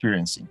now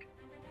experiencing.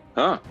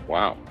 Huh,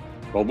 wow.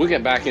 Well, we'll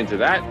get back into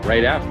that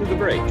right after the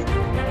break.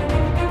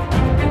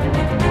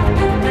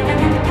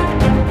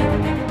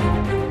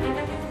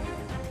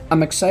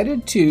 I'm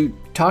excited to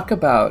talk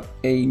about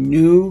a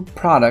new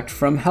product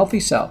from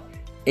Healthy Cell,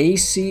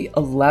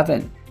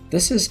 AC11.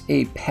 This is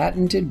a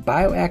patented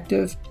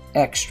bioactive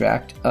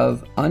extract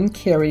of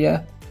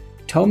Uncaria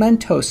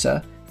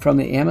tomentosa from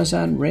the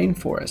Amazon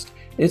rainforest.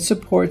 It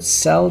supports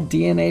cell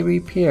DNA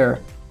repair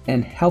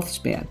and health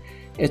span.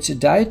 It's a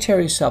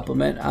dietary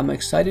supplement. I'm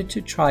excited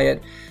to try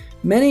it.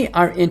 Many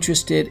are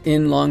interested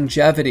in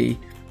longevity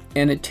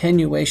and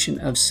attenuation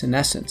of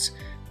senescence.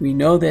 We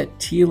know that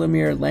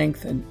telomere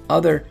length and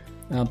other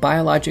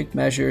biologic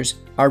measures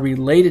are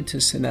related to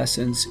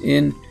senescence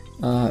in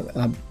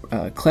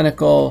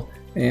clinical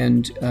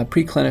and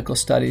preclinical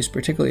studies,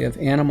 particularly of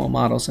animal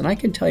models. And I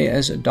can tell you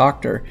as a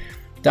doctor,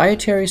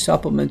 dietary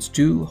supplements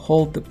do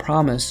hold the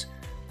promise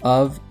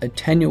of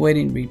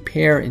attenuating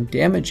repair and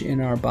damage in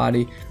our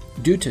body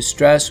due to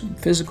stress,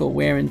 physical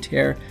wear and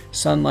tear,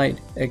 sunlight,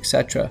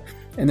 etc.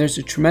 And there's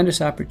a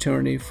tremendous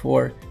opportunity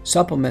for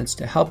supplements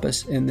to help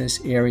us in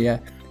this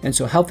area. And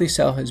so Healthy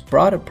Cell has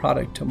brought a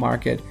product to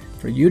market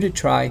for you to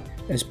try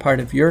as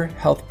part of your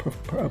health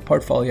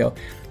portfolio.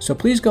 So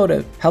please go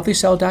to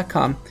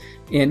healthycell.com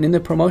and in the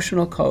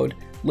promotional code,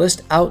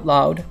 list out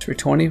loud for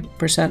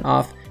 20%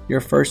 off your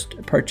first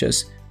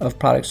purchase of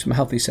products from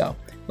Healthy Cell.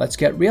 Let's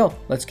get real.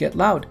 Let's get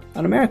loud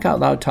on America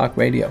Out Loud Talk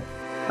Radio.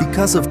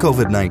 Because of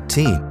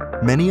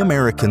COVID-19, many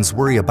Americans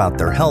worry about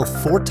their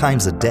health 4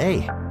 times a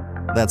day.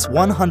 That's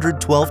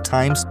 112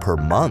 times per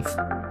month.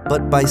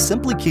 But by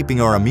simply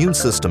keeping our immune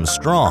system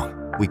strong,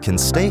 we can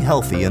stay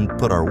healthy and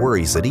put our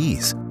worries at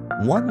ease.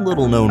 One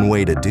little known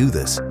way to do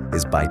this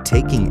is by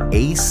taking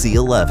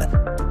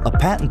AC11, a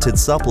patented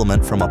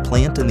supplement from a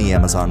plant in the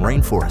Amazon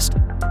rainforest.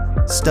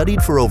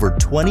 Studied for over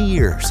 20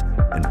 years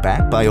and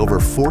backed by over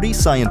 40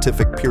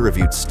 scientific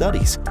peer-reviewed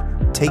studies,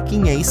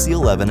 taking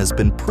AC11 has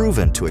been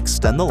proven to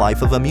extend the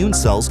life of immune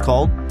cells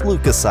called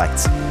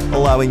leukocytes,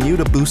 allowing you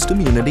to boost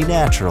immunity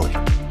naturally.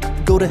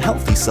 Go to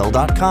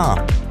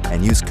healthycell.com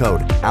and use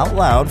code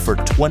OUTLOUD for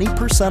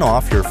 20%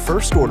 off your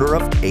first order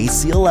of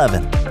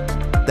AC11.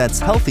 That's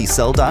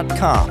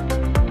healthycell.com,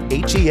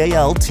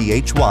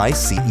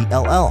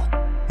 HEALTHYCELL,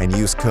 and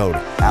use code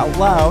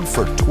OUTLOUD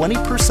for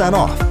 20%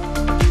 off.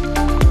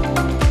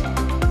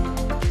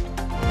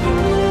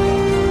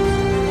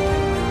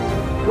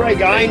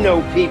 Greg, I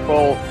know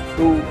people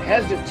who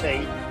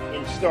hesitate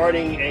in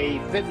starting a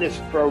fitness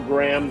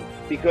program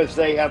because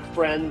they have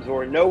friends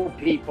or know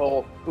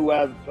people who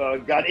have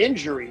got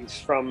injuries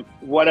from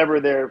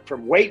whatever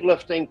from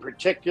weightlifting,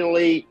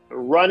 particularly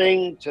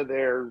running, to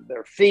their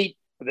feet,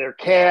 their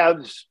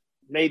calves,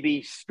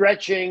 maybe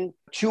stretching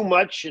too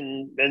much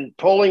and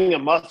pulling a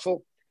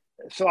muscle.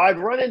 So I've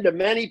run into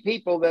many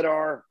people that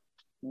are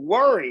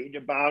worried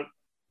about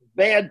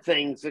bad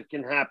things that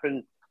can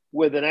happen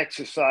with an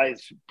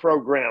exercise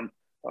program.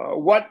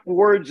 What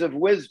words of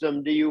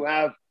wisdom do you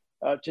have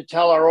to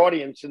tell our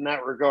audience in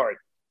that regard?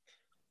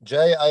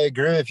 Jay, I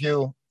agree with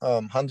you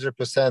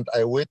 100%.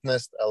 I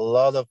witnessed a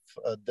lot of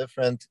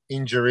different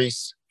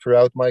injuries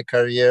throughout my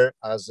career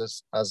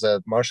as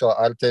a martial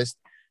artist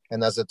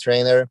and as a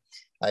trainer.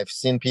 I've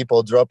seen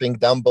people dropping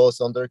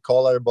dumbbells on their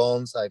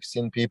collarbones. I've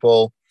seen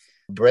people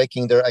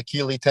breaking their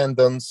Achilles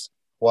tendons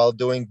while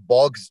doing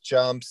box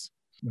jumps.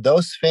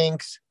 Those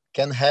things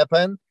can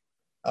happen.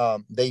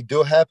 They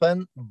do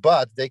happen,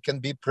 but they can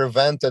be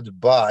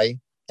prevented by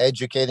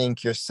educating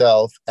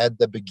yourself at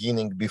the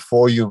beginning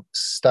before you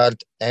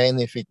start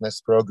any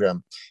fitness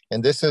program.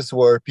 And this is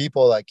where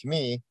people like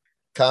me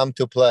come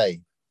to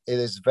play. It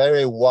is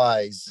very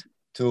wise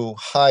to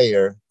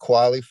hire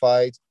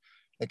qualified,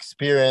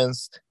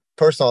 experienced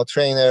personal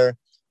trainer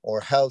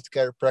or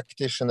healthcare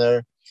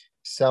practitioner,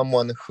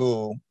 someone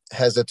who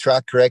has a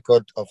track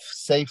record of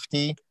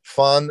safety,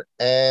 fun,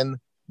 and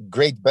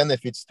great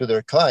benefits to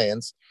their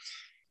clients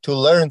to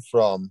learn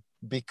from.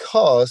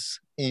 Because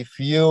if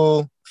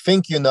you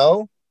think you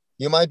know,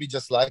 you might be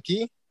just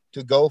lucky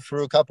to go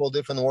through a couple of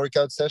different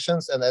workout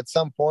sessions, and at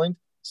some point,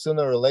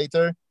 sooner or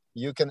later,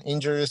 you can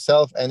injure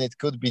yourself, and it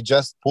could be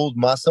just pulled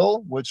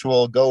muscle, which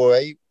will go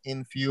away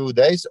in few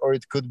days, or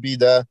it could be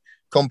the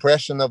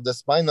compression of the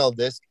spinal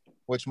disc,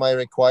 which might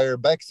require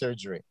back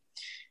surgery.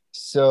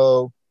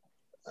 So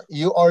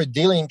you are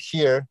dealing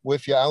here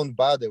with your own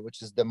body,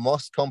 which is the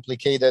most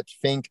complicated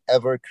thing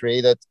ever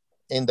created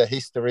in the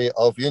history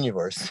of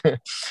universe.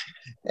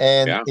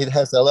 And Yeah. it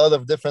has a lot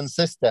of different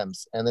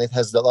systems, and it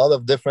has a lot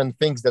of different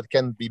things that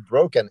can be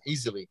broken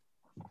easily.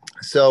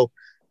 So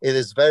it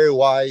is very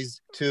wise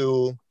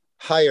to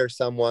hire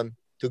someone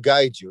to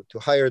guide you, to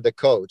hire the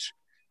coach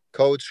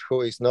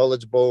who is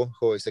knowledgeable,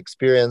 who is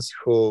experienced,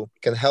 who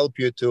can help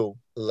you to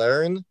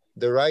learn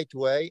the right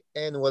way.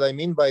 And what I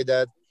mean by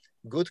that,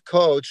 good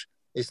coach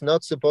is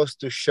not supposed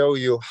to show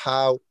you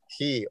how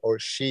he or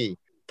she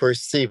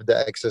perceive the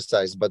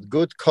exercise, but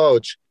good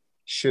coach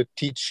should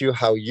teach you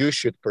how you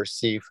should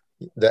perceive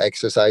the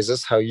exercises,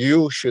 how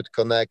you should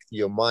connect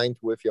your mind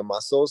with your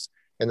muscles,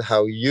 and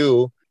how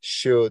you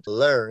should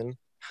learn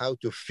how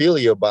to feel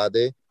your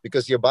body,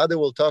 because your body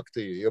will talk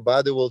to you. Your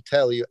body will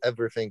tell you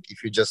everything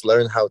if you just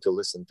learn how to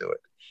listen to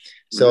it.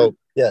 So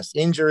yes,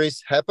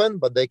 injuries happen,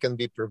 but they can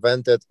be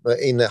prevented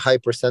in a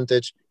high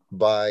percentage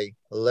by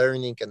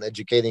learning and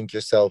educating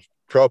yourself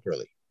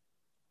properly.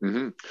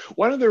 Mm-hmm.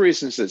 One of the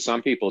reasons that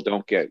some people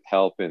don't get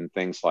help in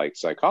things like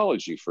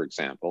psychology, for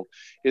example,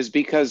 is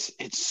because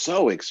it's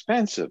so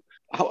expensive.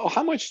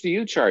 How much do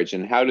you charge,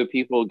 and how do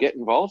people get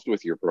involved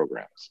with your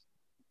programs?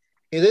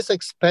 It is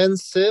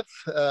expensive,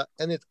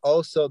 and it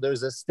also,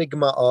 there's a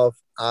stigma of,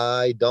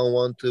 I don't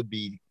want to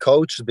be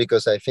coached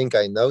because I think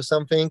I know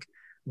something.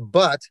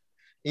 But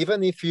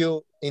even if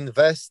you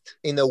invest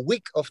in a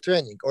week of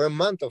training or a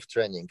month of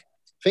training,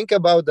 think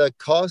about the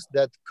cost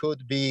that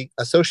could be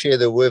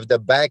associated with the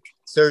back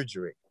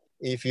surgery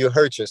if you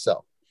hurt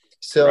yourself.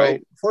 So,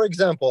 Right. for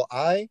example,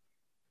 I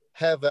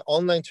have an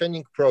online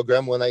training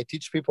program. When I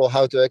teach people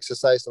how to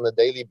exercise on a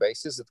daily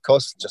basis, it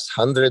costs just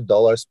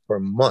 $100 per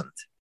month.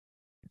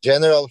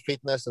 General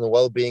fitness and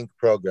well-being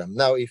program.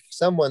 Now, if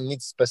someone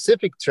needs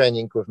specific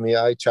training with me,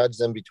 I charge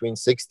them between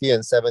 $60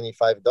 and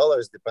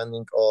 $75,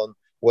 depending on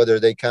whether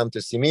they come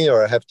to see me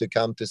or I have to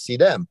come to see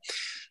them.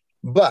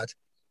 But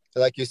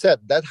like you said,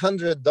 that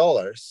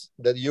 $100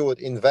 that you would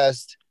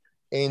invest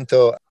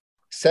into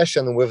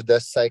session with the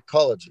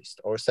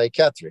psychologist or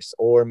psychiatrist,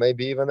 or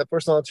maybe even a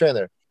personal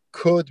trainer,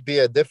 could be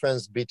a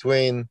difference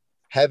between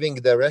having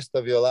the rest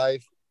of your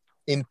life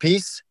in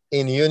peace,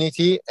 in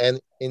unity, and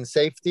in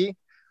safety,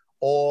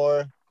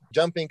 or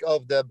jumping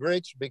off the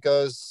bridge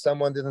because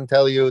someone didn't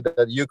tell you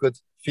that you could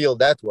feel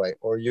that way,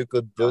 or you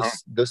could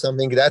do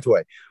something that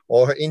way,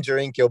 or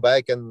injuring your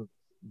back and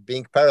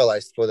being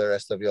paralyzed for the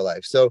rest of your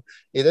life. So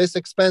it is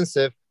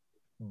expensive,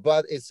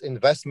 but it's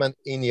investment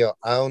in your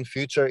own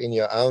future, in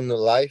your own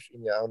life,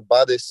 in your own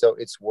body. So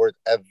it's worth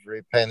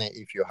every penny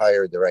if you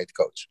hire the right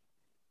coach.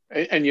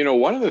 And you know,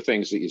 one of the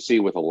things that you see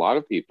with a lot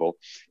of people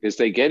is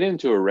they get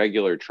into a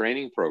regular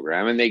training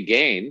program and they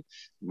gain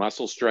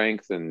muscle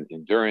strength and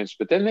endurance,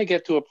 but then they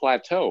get to a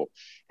plateau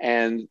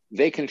and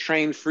they can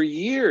train for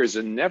years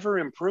and never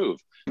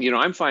improve. You know,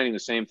 I'm finding the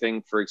same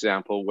thing, for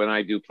example, when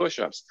I do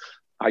push-ups.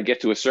 I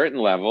get to a certain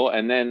level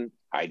and then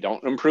I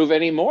don't improve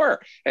anymore.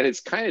 And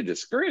it's kind of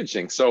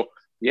discouraging. So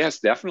yes,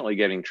 definitely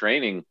getting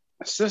training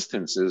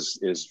assistance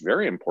is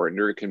very important,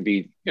 or it can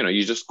be, you know,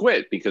 you just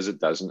quit because it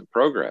doesn't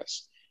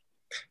progress.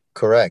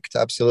 Correct.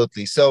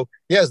 Absolutely. So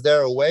yes,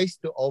 there are ways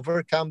to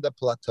overcome the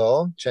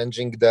plateau,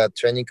 changing the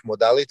training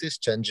modalities,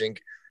 changing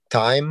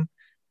time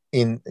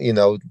in,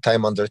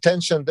 time under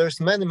tension. There's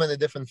many, many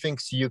different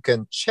things you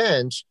can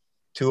change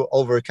to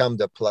overcome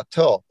the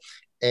plateau,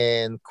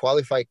 and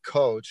qualified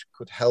coach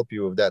could help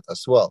you with that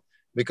as well.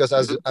 Because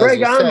as Greg,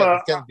 you said,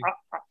 it can be...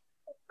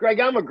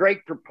 Greg, I'm a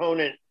great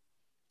proponent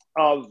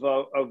of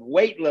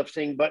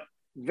weightlifting, but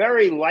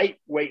very light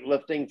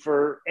weightlifting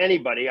for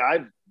anybody.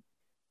 I've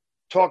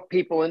talk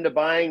people into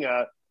buying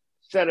a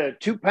set of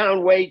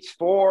 2-pound weights,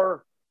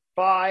 4,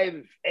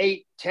 5,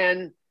 8,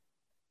 10,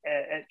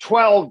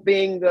 12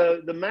 being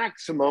the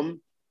maximum,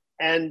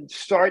 and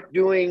start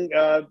doing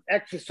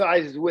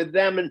exercises with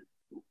them and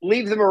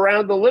leave them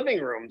around the living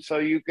room. So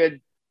you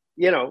could,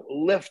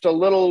 lift a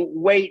little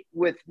weight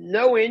with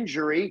no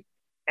injury,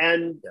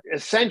 and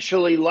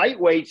essentially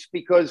lightweights,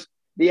 because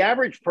the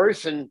average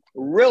person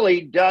really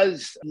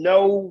does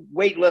no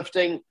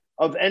weightlifting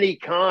of any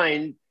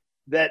kind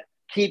that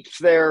keeps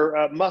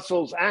their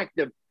muscles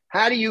active.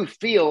 How do you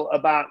feel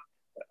about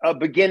a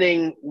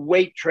beginning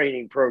weight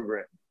training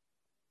program?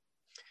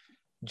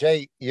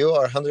 Jay, you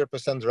are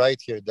 100% right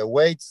here. The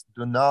weights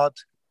do not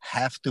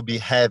have to be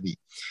heavy.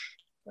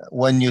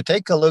 When you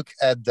take a look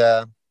at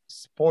the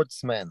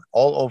sportsmen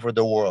all over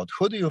the world,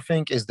 who do you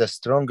think is the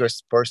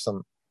strongest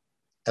person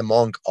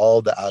among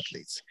all the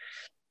athletes?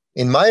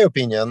 In my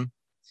opinion,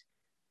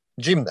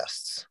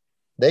 gymnasts.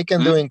 They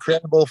can do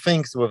incredible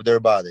things with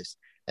their bodies.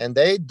 And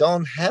they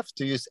don't have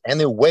to use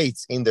any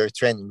weights in their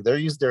training. They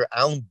use their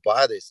own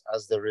bodies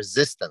as the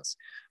resistance.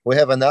 We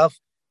have enough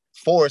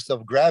force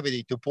of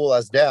gravity to pull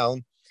us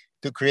down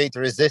to create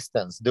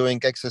resistance, doing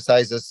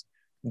exercises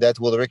that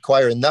will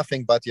require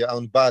nothing but your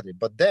own body.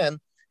 But then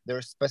there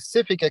are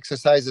specific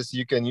exercises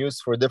you can use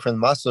for different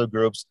muscle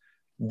groups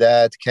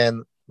that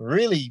can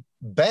really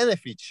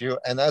benefit you.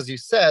 And as you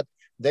said,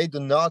 they do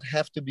not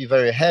have to be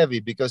very heavy,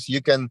 because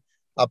you can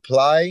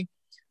apply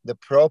the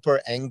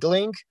proper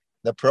angling,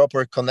 the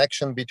proper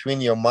connection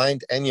between your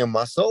mind and your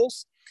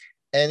muscles,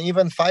 And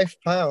even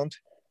 5-pound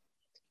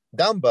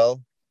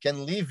dumbbell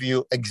can leave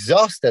you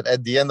exhausted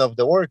at the end of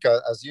the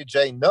workout, as you,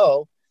 Jay,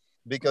 know,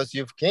 because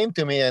you've came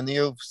to me and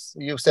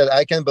you've said,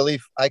 I can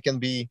believe I can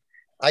be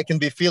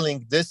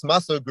feeling this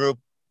muscle group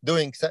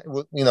doing,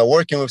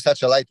 working with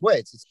such a light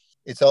weights.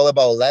 It's all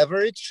about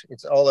leverage.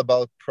 It's all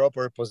about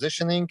proper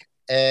positioning,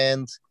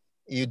 and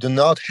you do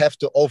not have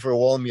to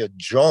overwhelm your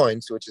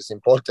joints, which is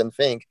important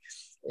thing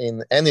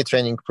in any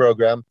training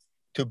program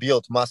to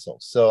build muscle.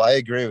 So I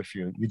agree with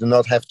you. You do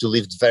not have to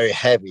lift very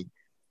heavy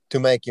to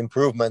make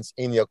improvements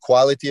in your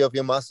quality of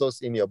your muscles,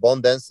 in your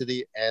bone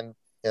density, and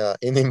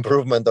in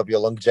improvement of your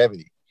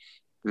longevity.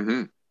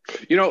 Mm-hmm.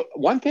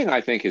 One thing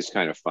I think is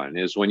kind of fun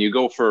is when you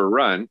go for a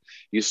run,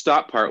 you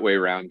stop partway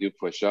around, do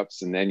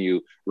push-ups, and then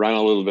you run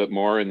a little bit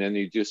more, and then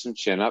you do some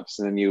chin-ups,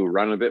 and then you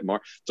run a bit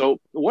more. So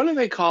what do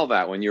they call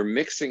that when you're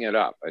mixing it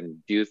up?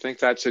 And do you think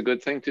that's a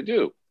good thing to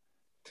do?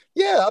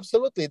 Yeah,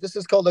 absolutely. This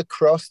is called a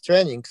cross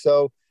training.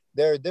 So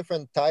there are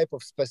different type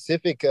of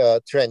specific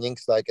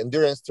trainings like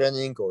endurance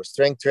training or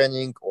strength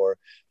training or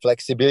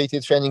flexibility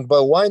training.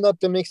 But why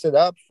not to mix it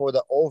up for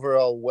the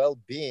overall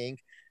well-being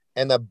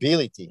and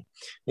ability?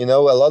 A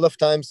lot of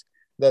times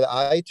that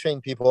I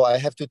train people, I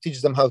have to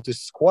teach them how to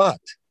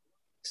squat.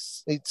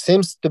 It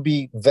seems to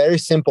be very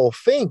simple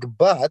thing,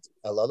 but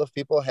a lot of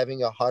people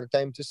having a hard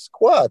time to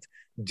squat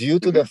due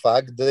to the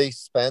fact that they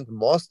spend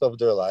most of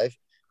their life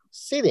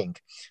sitting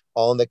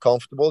on the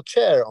comfortable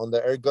chair, on the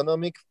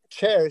ergonomic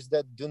chairs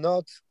that do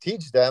not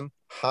teach them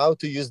how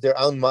to use their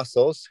own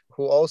muscles,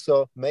 who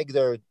also make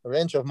their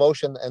range of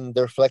motion and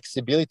their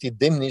flexibility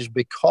diminish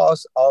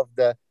because of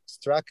the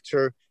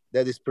structure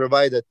that is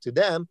provided to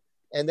them.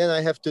 And then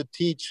I have to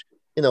teach,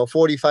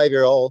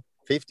 45-year-old,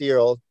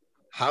 50-year-old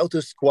how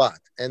to squat.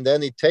 And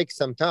then it takes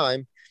some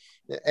time.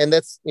 And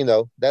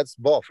that's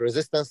both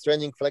resistance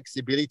training,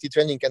 flexibility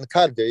training, and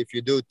cardio. If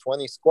you do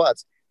 20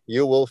 squats,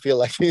 you will feel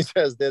like you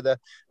just did a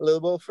little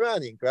bit of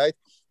running, right?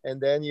 And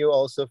then you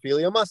also feel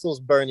your muscles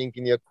burning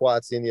in your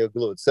quads, in your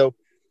glutes.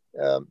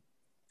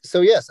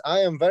 So yes, I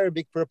am very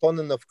big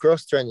proponent of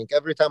cross training.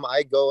 Every time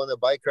I go on a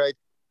bike ride,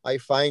 I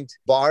find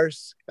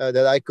bars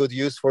that I could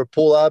use for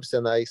pull-ups,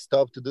 and I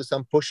stop to do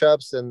some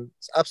push-ups. And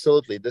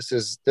absolutely, this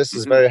is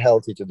very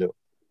healthy to do.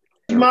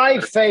 My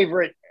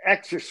favorite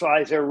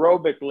exercise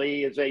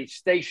aerobically is a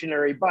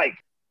stationary bike.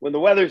 When the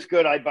weather's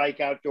good, I bike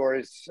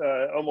outdoors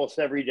almost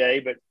every day,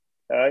 but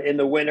in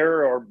the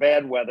winter or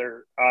bad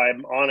weather,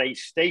 I'm on a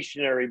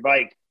stationary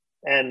bike.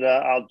 And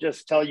I'll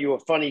just tell you a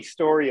funny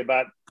story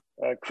about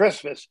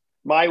Christmas.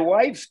 My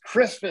wife's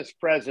Christmas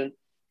present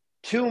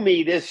to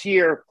me this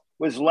year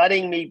was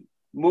letting me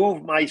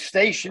move my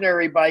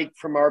stationary bike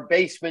from our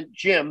basement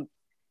gym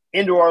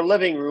into our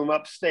living room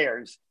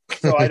upstairs.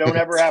 So I don't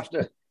ever have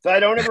to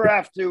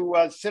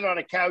sit on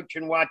a couch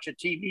and watch a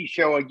TV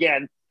show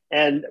again.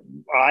 And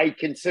I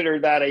consider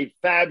that a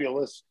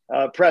fabulous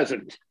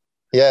present.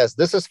 Yes,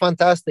 this is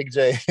fantastic,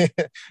 Jay.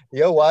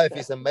 Your wife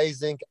is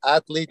amazing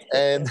athlete,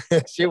 and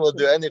she will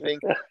do anything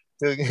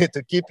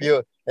to keep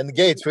you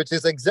engaged, which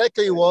is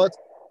exactly what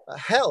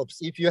helps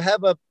if you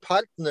have a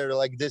partner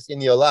like this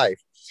in your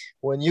life.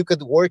 When you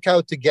could work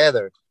out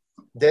together,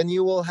 then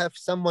you will have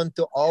someone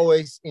to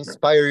always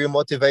inspire you,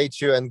 motivate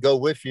you, and go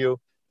with you,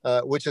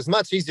 which is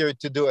much easier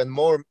to do and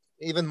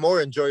even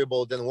more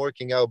enjoyable than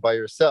working out by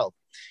yourself.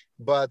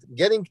 But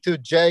getting to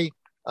Jay,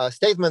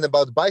 statement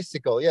about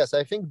bicycle. Yes,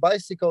 I think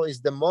bicycle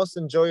is the most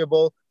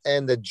enjoyable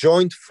and the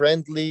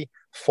joint-friendly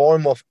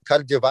form of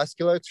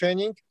cardiovascular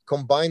training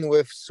combined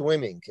with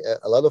swimming.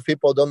 A lot of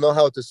people don't know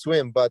how to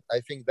swim, but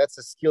I think that's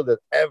a skill that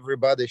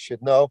everybody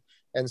should know.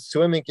 And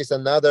swimming is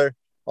another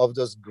of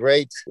those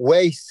great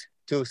ways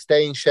to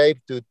stay in shape,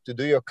 to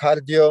do your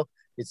cardio.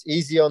 It's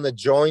easy on the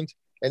joint,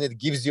 and it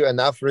gives you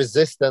enough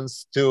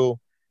resistance to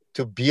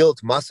build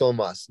muscle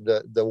mass.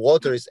 The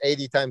water is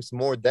 80 times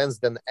more dense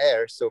than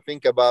air. So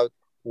think about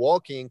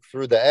walking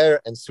through the air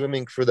and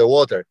swimming through the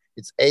water.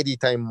 It's 80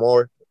 times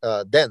more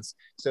dense.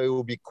 So it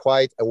will be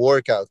quite a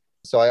workout.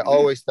 So I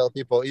always tell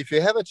people, if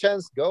you have a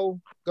chance, go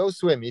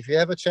swim. If you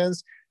have a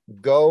chance,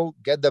 go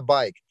get the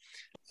bike.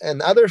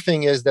 Another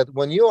thing is that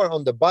when you are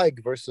on the bike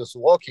versus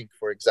walking,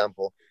 for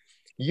example,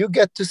 you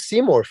get to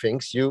see more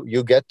things.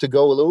 You get to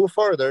go a little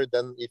further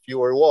than if you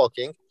were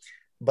walking.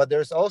 But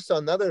there's also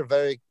another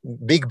very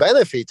big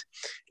benefit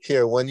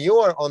here. When you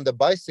are on the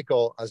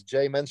bicycle, as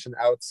Jay mentioned,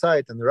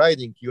 outside and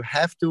riding, you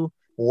have to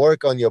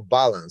work on your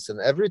balance. And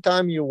every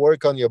time you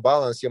work on your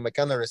balance, your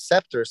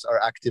mechanoreceptors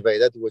are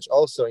activated, which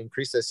also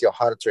increases your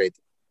heart rate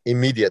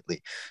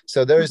immediately.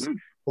 So there's,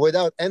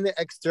 without any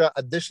extra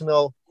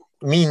additional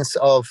means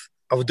of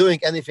doing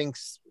anything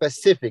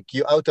specific,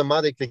 you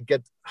automatically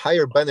get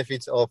higher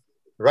benefits of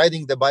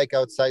riding the bike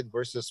outside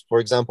versus, for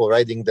example,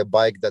 riding the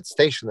bike that's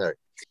stationary.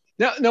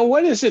 Now,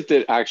 what is it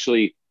that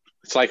actually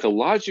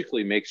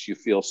psychologically makes you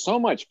feel so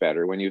much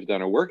better when you've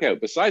done a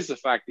workout? Besides the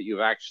fact that you've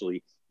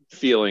actually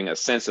feeling a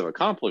sense of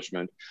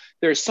accomplishment,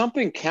 there's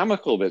something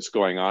chemical that's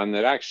going on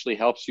that actually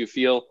helps you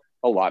feel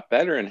a lot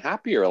better and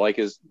happier.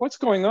 What's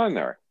going on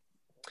there?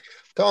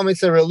 Tom,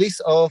 it's a release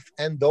of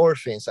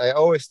endorphins. I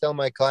always tell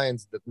my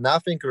clients that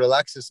nothing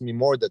relaxes me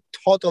more than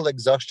total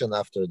exhaustion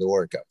after the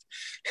workout.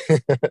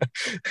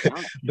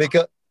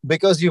 Wow.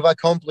 because you've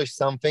accomplished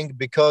something,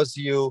 because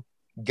you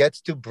get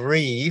to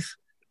breathe,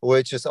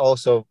 which is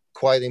also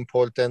quite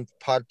important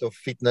part of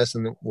fitness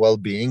and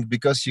well-being,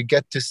 because you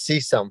get to see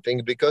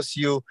something, because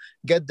you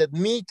get that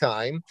me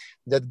time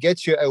that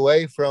gets you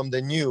away from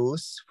the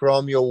news,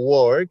 from your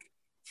work,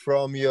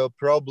 from your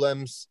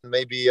problems,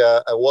 maybe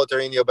a water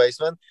in your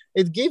basement.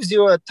 It gives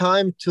you a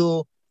time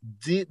to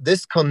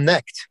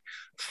disconnect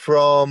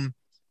from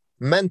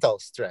mental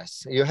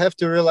stress. You have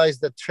to realize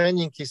that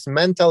training is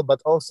mental,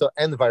 but also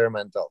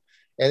environmental.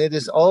 And it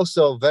is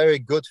also very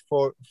good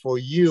for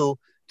you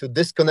to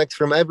disconnect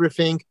from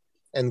everything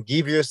and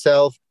give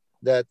yourself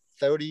that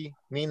 30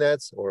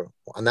 minutes or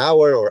an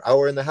hour or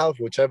hour and a half,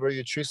 whichever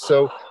you choose.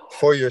 So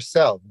for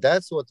yourself,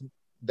 that's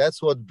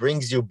what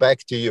brings you back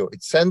to you.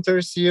 It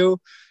centers you,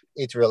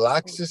 it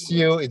relaxes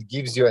you, it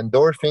gives you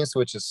endorphins,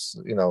 which is,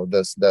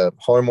 the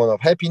hormone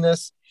of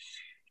happiness.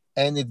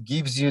 And it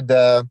gives you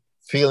the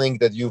feeling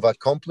that you've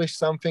accomplished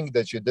something,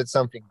 that you did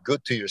something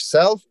good to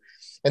yourself.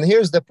 And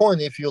here's the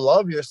point: if you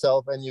love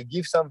yourself and you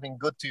give something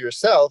good to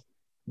yourself,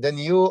 then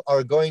you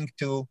are going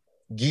to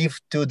give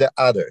to the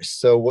others.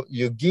 So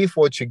you give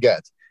what you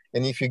get.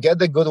 And if you get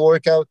the good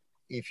workout,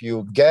 if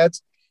you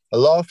get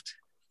loved,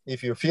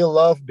 if you feel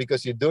loved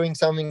because you're doing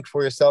something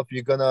for yourself,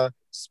 you're going to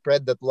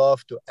spread that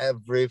love to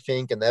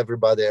everything and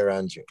everybody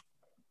around you.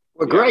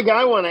 Well, Greg,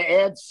 I want to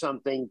add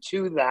something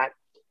to that.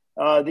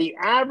 The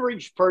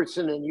average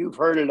person, and you've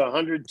heard it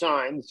 100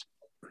 times,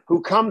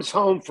 who comes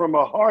home from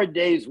a hard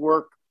day's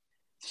work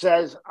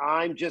says,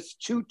 I'm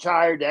just too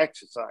tired to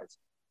exercise.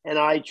 And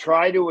I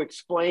try to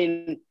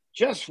explain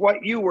just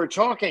what you were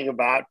talking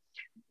about.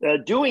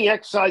 Doing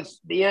exercise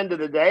at the end of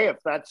the day, if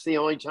that's the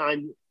only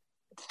time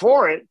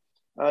for it,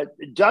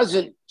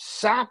 doesn't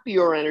sap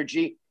your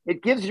energy.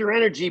 It gives your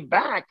energy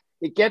back.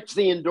 It gets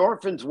the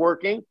endorphins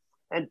working,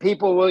 and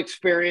people will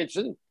experience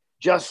it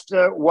just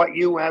what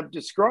you have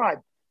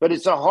described. But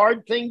it's a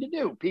hard thing to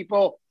do.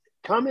 People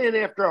come in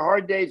after a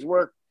hard day's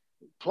work,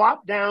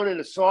 plop down in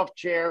a soft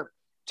chair,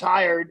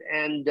 tired,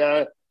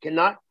 and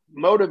cannot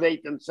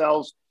motivate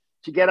themselves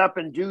to get up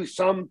and do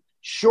some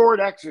short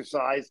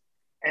exercise.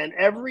 And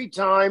every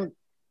time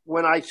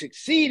when I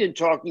succeed in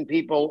talking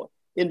people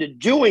into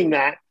doing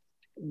that,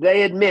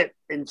 they admit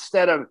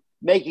instead of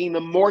making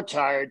them more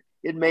tired,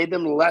 it made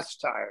them less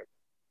tired.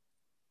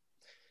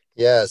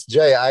 Yes,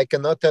 Jay, I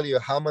cannot tell you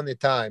how many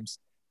times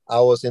I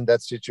was in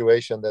that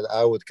situation that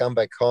I would come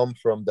back home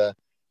from the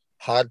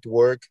hard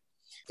work,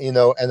 and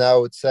I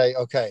would say,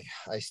 okay,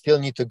 I still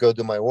need to go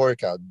do my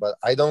workout, but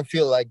I don't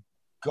feel like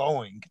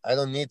going. I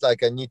need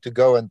to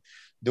go and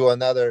do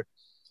another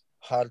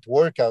hard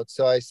workout.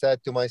 So I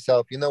said to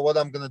myself, you know what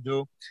I'm going to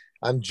do?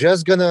 I'm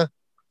just going to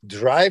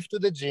drive to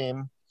the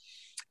gym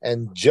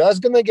and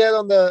just going to get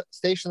on the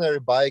stationary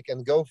bike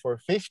and go for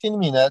 15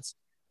 minutes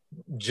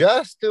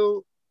just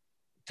to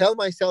tell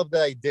myself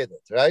that I did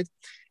it, right?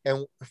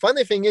 And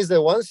funny thing is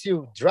that once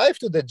you drive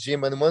to the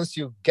gym and once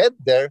you get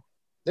there,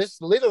 there's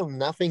little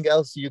nothing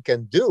else you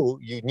can do.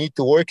 You need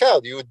to work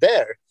out. You're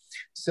there.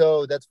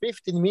 So that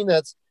 15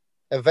 minutes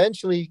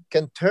eventually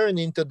can turn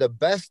into the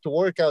best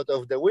workout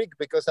of the week,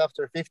 because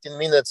after 15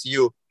 minutes,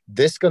 you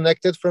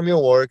disconnected from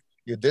your work,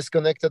 you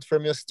disconnected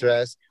from your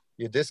stress,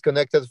 you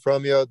disconnected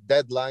from your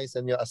deadlines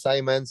and your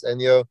assignments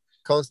and your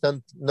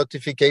constant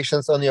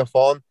notifications on your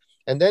phone.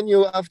 And then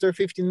you, after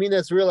 15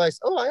 minutes, realize,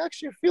 oh, I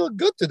actually feel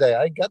good today.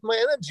 I got my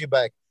energy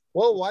back.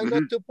 Well, why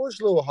not to push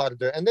a little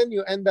harder? And then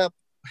you end up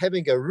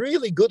having a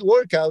really good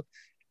workout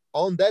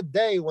on that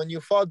day when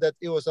you thought that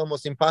it was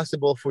almost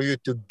impossible for you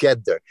to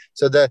get there.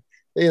 So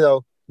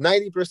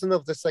 90%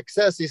 of the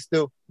success is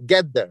to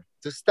get there,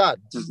 to start,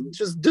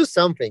 just do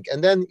something.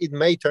 And then it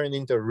may turn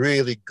into a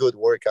really good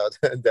workout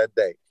that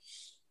day.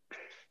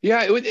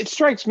 Yeah, it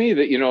strikes me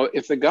that,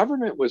 if the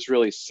government was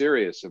really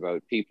serious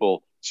about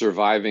people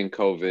surviving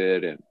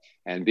COVID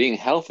and being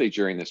healthy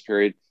during this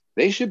period,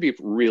 they should be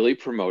really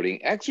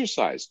promoting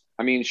exercise.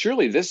 I mean,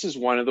 surely this is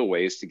one of the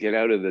ways to get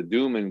out of the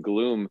doom and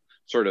gloom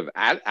sort of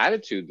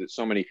attitude that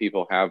so many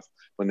people have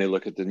when they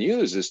look at the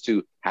news, is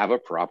to have a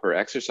proper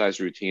exercise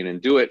routine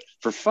and do it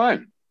for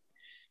fun.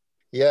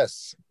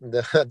 Yes,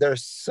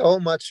 there's so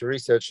much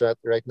research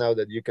right now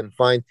that you can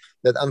find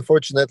that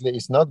unfortunately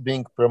is not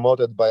being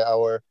promoted by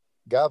our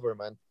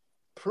government,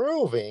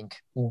 proving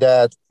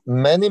that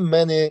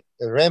many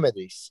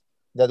remedies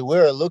that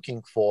we're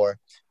looking for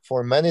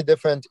many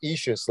different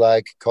issues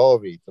like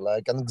COVID,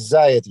 like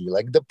anxiety,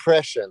 like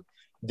depression,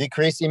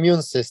 decreased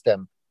immune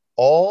system,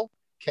 all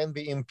can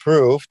be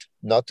improved,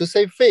 not to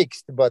say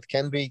fixed, but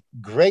can be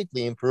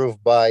greatly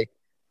improved by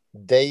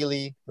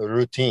daily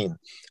routine,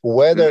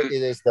 whether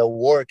it is the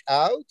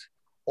workout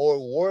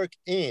or work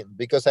in,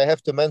 because I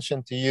have to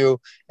mention to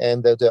you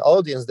and the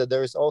audience that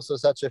there is also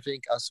such a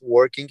thing as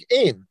working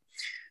in.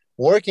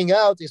 Working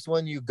out is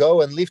when you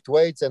go and lift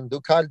weights and do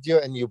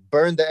cardio and you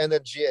burn the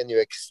energy and you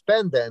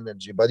expend the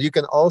energy, but you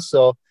can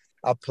also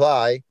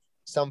apply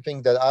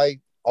something that I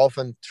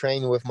often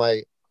train with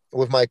my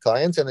with my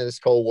clients, and it is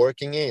called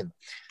working in.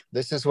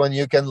 This is when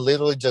you can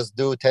literally just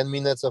do 10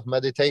 minutes of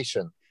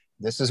meditation.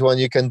 This is when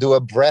you can do a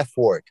breath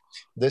work.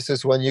 This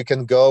is when you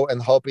can go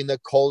and hop in a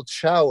cold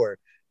shower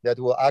that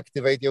will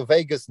activate your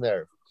vagus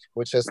nerve,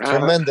 which has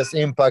tremendous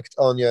impact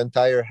on your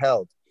entire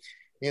health.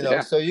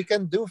 So you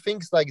can do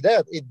things like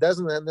that. It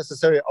doesn't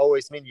necessarily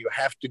always mean you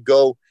have to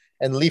go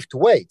and lift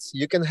weights.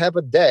 You can have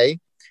a day,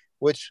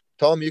 which,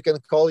 Tom, you can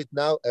call it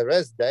now a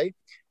rest day,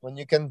 when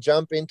you can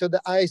jump into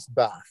the ice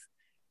bath.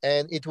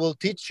 And it will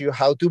teach you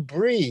how to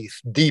breathe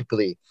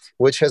deeply,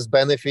 which has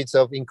benefits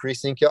of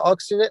increasing your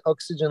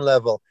oxygen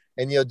level,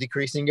 and you're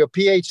decreasing your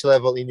pH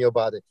level in your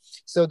body.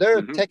 So there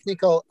are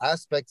technical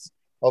aspects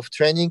of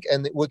training,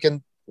 and we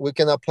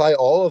can apply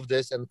all of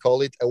this and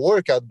call it a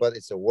workout, but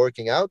it's a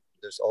working out.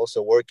 There's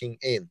also working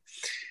in.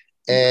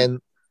 And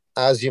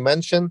as you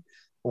mentioned,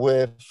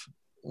 with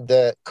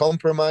the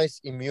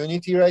compromised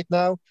immunity right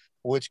now,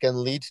 which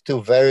can lead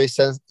to very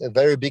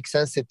big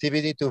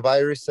sensitivity to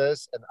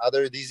viruses and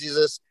other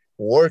diseases,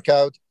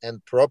 workout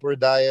and proper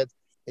diet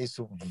is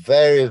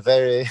very,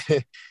 very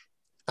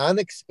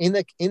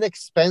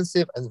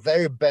inexpensive and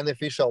very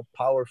beneficial,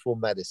 powerful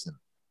medicine.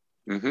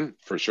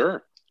 For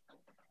sure.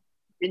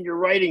 In your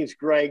writings,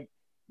 Greg,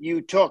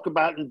 you talk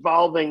about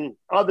involving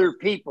other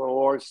people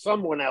or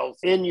someone else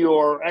in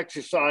your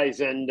exercise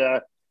and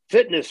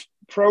fitness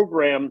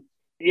program.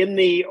 In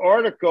the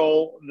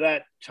article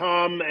that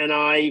Tom and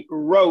I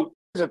wrote,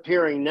 is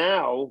appearing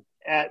now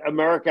at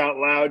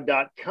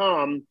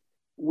AmericaOutloud.com,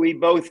 we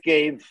both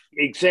gave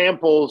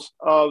examples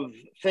of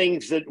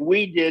things that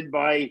we did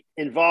by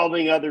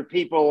involving other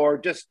people, or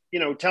just,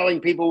 telling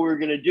people we were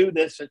going to do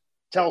this, and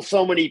tell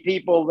so many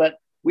people that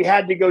we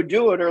had to go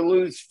do it or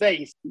lose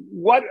face.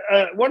 What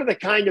are the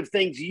kind of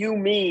things you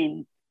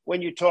mean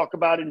when you talk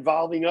about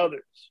involving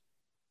others?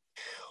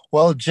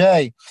 Well,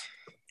 Jay,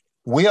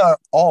 we are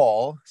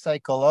all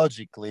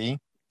psychologically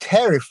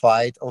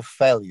terrified of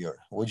failure.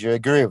 Would you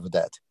agree with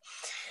that?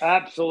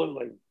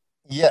 Absolutely.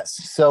 Yes.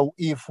 So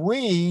if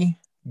we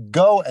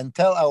go and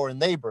tell our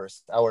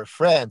neighbors, our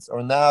friends,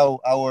 or now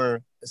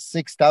our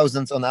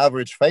 6,000 on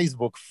average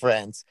Facebook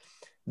friends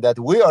that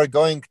we are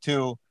going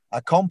to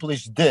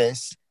accomplish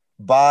this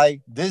by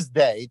this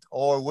date,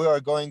 or we are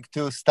going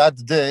to start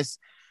this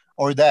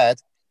or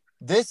that,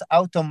 this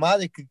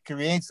automatically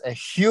creates a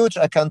huge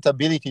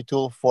accountability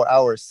tool for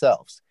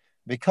ourselves,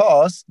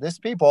 because these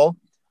people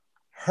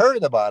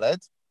heard about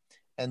it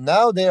and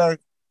now they are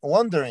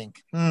wondering,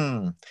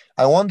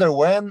 I wonder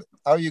when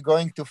are you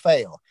going to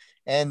fail?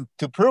 And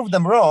to prove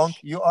them wrong,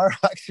 you are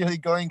actually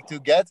going to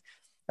get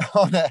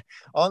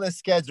on a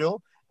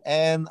schedule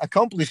and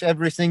accomplish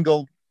every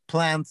single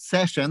planned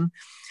session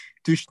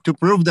to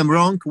prove them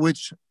wrong,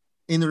 which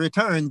in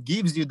return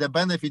gives you the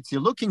benefits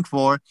you're looking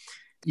for.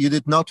 You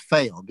did not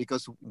fail,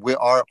 because we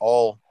are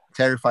all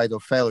terrified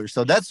of failure.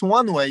 So that's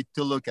one way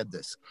to look at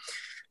this,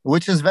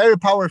 which is very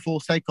powerful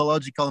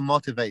psychological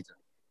motivator.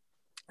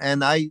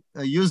 And I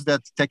use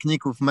that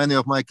technique with many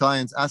of my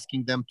clients,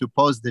 asking them to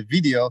post the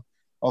video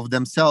of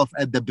themselves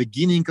at the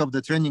beginning of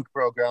the training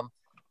program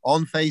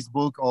on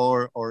Facebook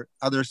or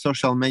other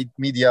social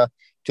media,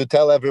 to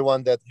tell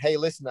everyone that, hey,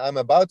 listen, I'm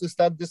about to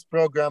start this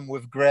program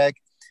with Greg,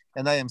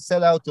 and I am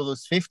set out to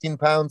lose 15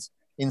 pounds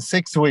in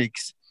 6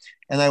 weeks.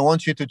 And I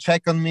want you to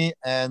check on me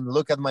and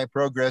look at my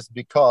progress,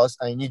 because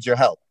I need your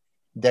help.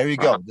 There you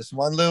go. This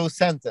one little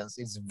sentence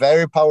is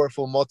very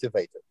powerful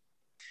motivator.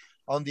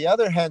 On the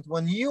other hand,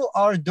 when you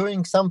are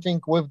doing something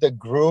with the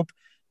group,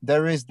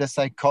 there is the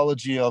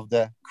psychology of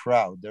the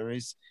crowd.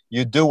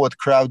 You do what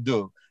crowd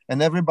do.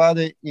 And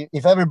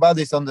if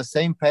everybody is on the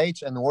same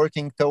page and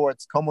working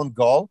towards common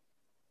goal,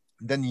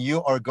 then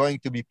you are going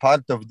to be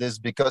part of this,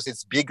 because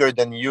it's bigger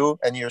than you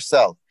and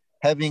yourself.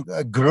 Having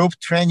a group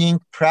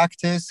training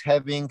practice,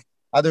 having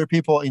other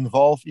people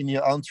involved in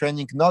your own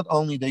training, not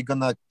only they're going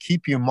to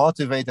keep you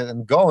motivated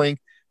and going,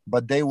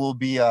 but they will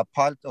be a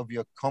part of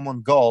your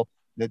common goal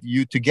that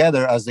you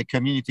together as a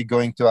community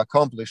going to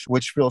accomplish,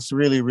 which feels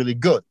really, really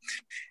good.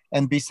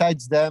 And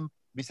besides that,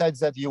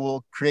 you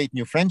will create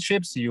new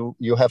friendships,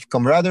 you have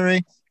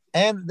camaraderie,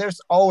 and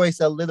there's always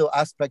a little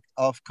aspect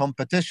of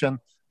competition,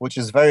 which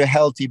is very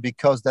healthy,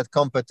 because that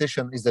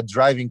competition is a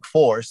driving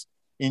force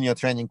in your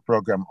training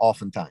program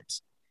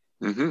oftentimes.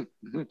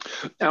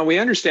 Now, we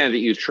understand that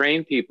you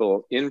train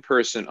people in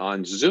person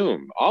on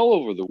Zoom all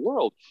over the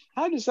world.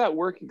 How does that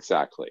work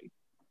exactly?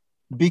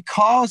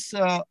 Because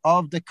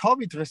of the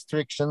COVID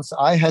restrictions,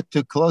 I had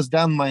to close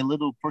down my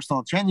little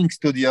personal training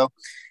studio,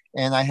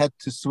 and I had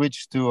to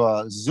switch to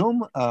a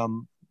Zoom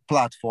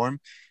platform.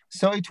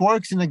 So it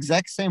works in the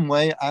exact same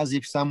way as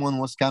if someone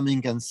was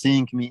coming and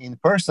seeing me in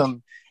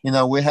person.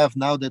 We have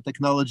now the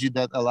technology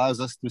that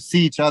allows us to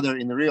see each other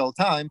in real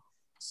time.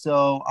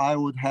 So I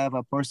would have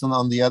a person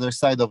on the other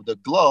side of the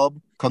globe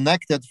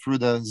connected through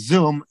the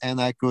Zoom, and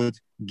I could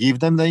give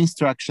them the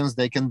instructions.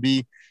 They can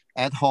be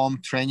at home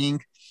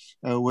training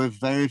with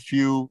very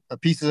few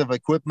pieces of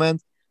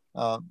equipment.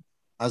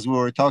 as we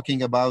were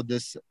talking about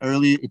this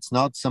earlier, it's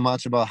not so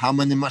much about how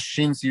many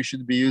machines you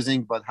should be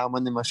using, but how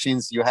many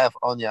machines you have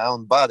on your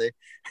own body.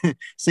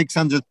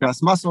 600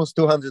 plus muscles,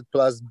 200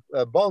 plus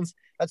bones.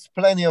 That's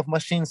plenty of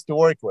machines to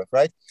work with,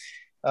 right?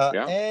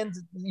 And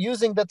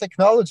using the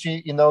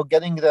technology,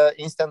 getting the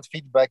instant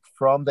feedback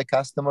from the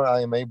customer,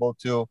 I am able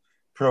to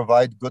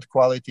provide good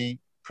quality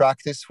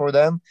practice for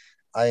them.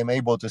 I am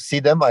able to see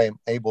them. I am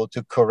able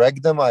to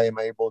correct them. I am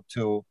able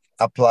to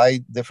apply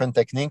different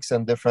techniques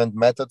and different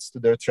methods to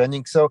their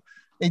training. So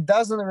it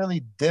doesn't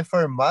really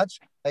differ much,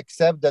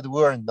 except that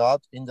we are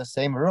not in the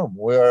same room.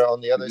 We are on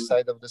the other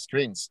side of the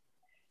screens.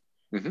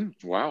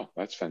 Wow,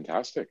 that's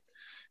fantastic.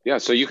 Yeah,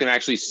 so you can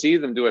actually see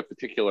them do a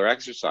particular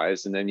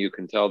exercise, and then you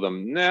can tell them,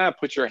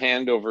 put your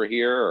hand over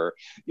here, or,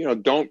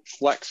 don't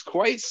flex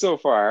quite so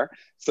far.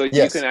 So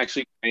you can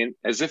actually train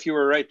as if you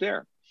were right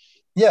there.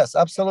 Yes,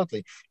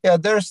 absolutely. Yeah,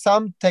 there are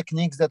some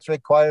techniques that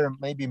require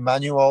maybe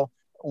manual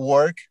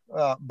work,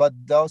 but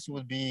those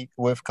would be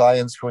with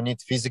clients who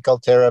need physical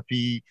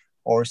therapy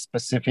or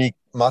specific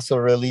muscle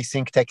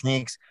releasing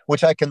techniques,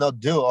 which I cannot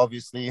do,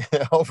 obviously,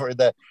 over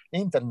the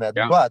internet.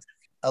 Yeah. But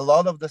a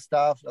lot of the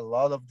stuff, a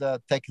lot of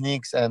the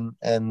techniques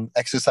and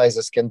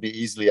exercises can be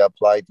easily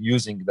applied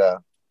using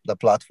the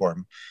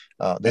platform,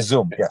 the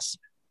Zoom. Yes.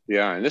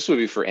 Yeah, and this would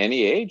be for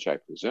any age, I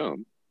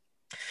presume.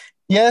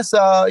 Yes,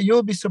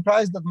 you'll be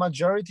surprised that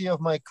majority of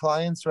my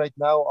clients right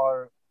now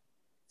are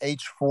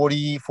age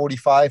 40,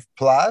 45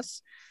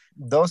 plus.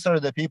 Those are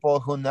the people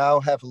who now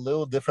have a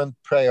little different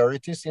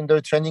priorities in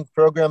their training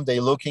program.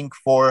 They're looking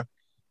for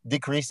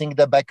decreasing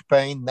the back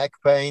pain, neck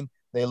pain.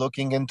 They're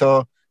looking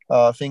into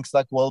things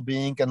like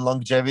well-being and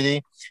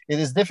longevity. It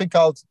is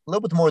a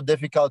little bit more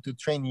difficult to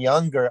train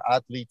younger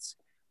athletes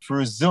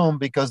through Zoom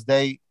because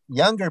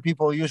younger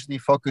people usually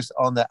focus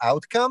on the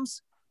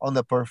outcomes, on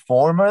the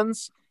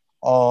performance,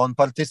 on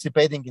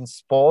participating in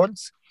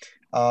sports.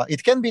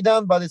 It can be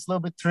done, but it's a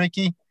little bit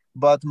tricky.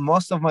 But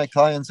most of my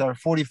clients are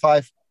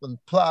 45 and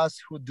plus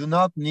who do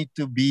not need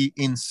to be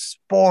in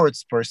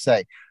sports per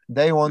se.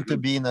 They want to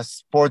be in a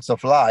sports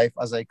of life,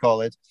 as I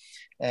call it.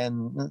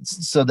 And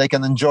so they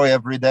can enjoy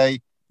every day.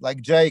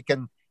 Like Jay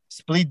can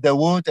split the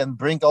wood and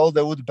bring all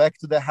the wood back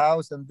to the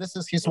house. And this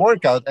is his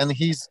workout. And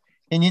he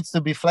needs to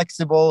be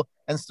flexible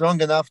and strong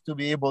enough to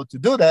be able to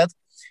do that.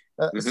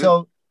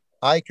 So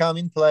I come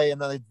in play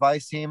and I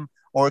advise him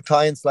or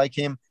clients like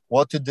him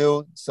what to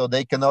do so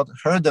they cannot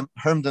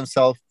harm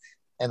themselves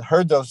and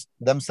hurt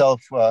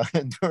themselves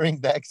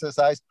during the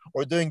exercise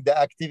or doing the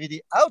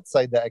activity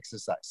outside the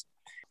exercise.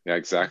 Yeah,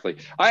 exactly.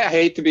 I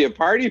hate to be a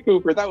party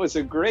pooper. That was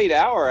a great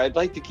hour. I'd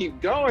like to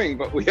keep going,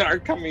 but we are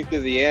coming to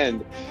the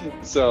end.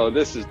 So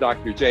this is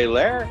Dr. Jay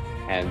Lair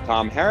and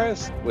Tom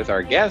Harris with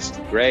our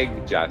guest, Greg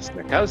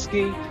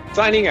Jasnikowski,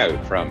 signing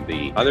out from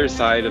the other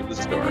side of the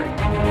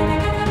story.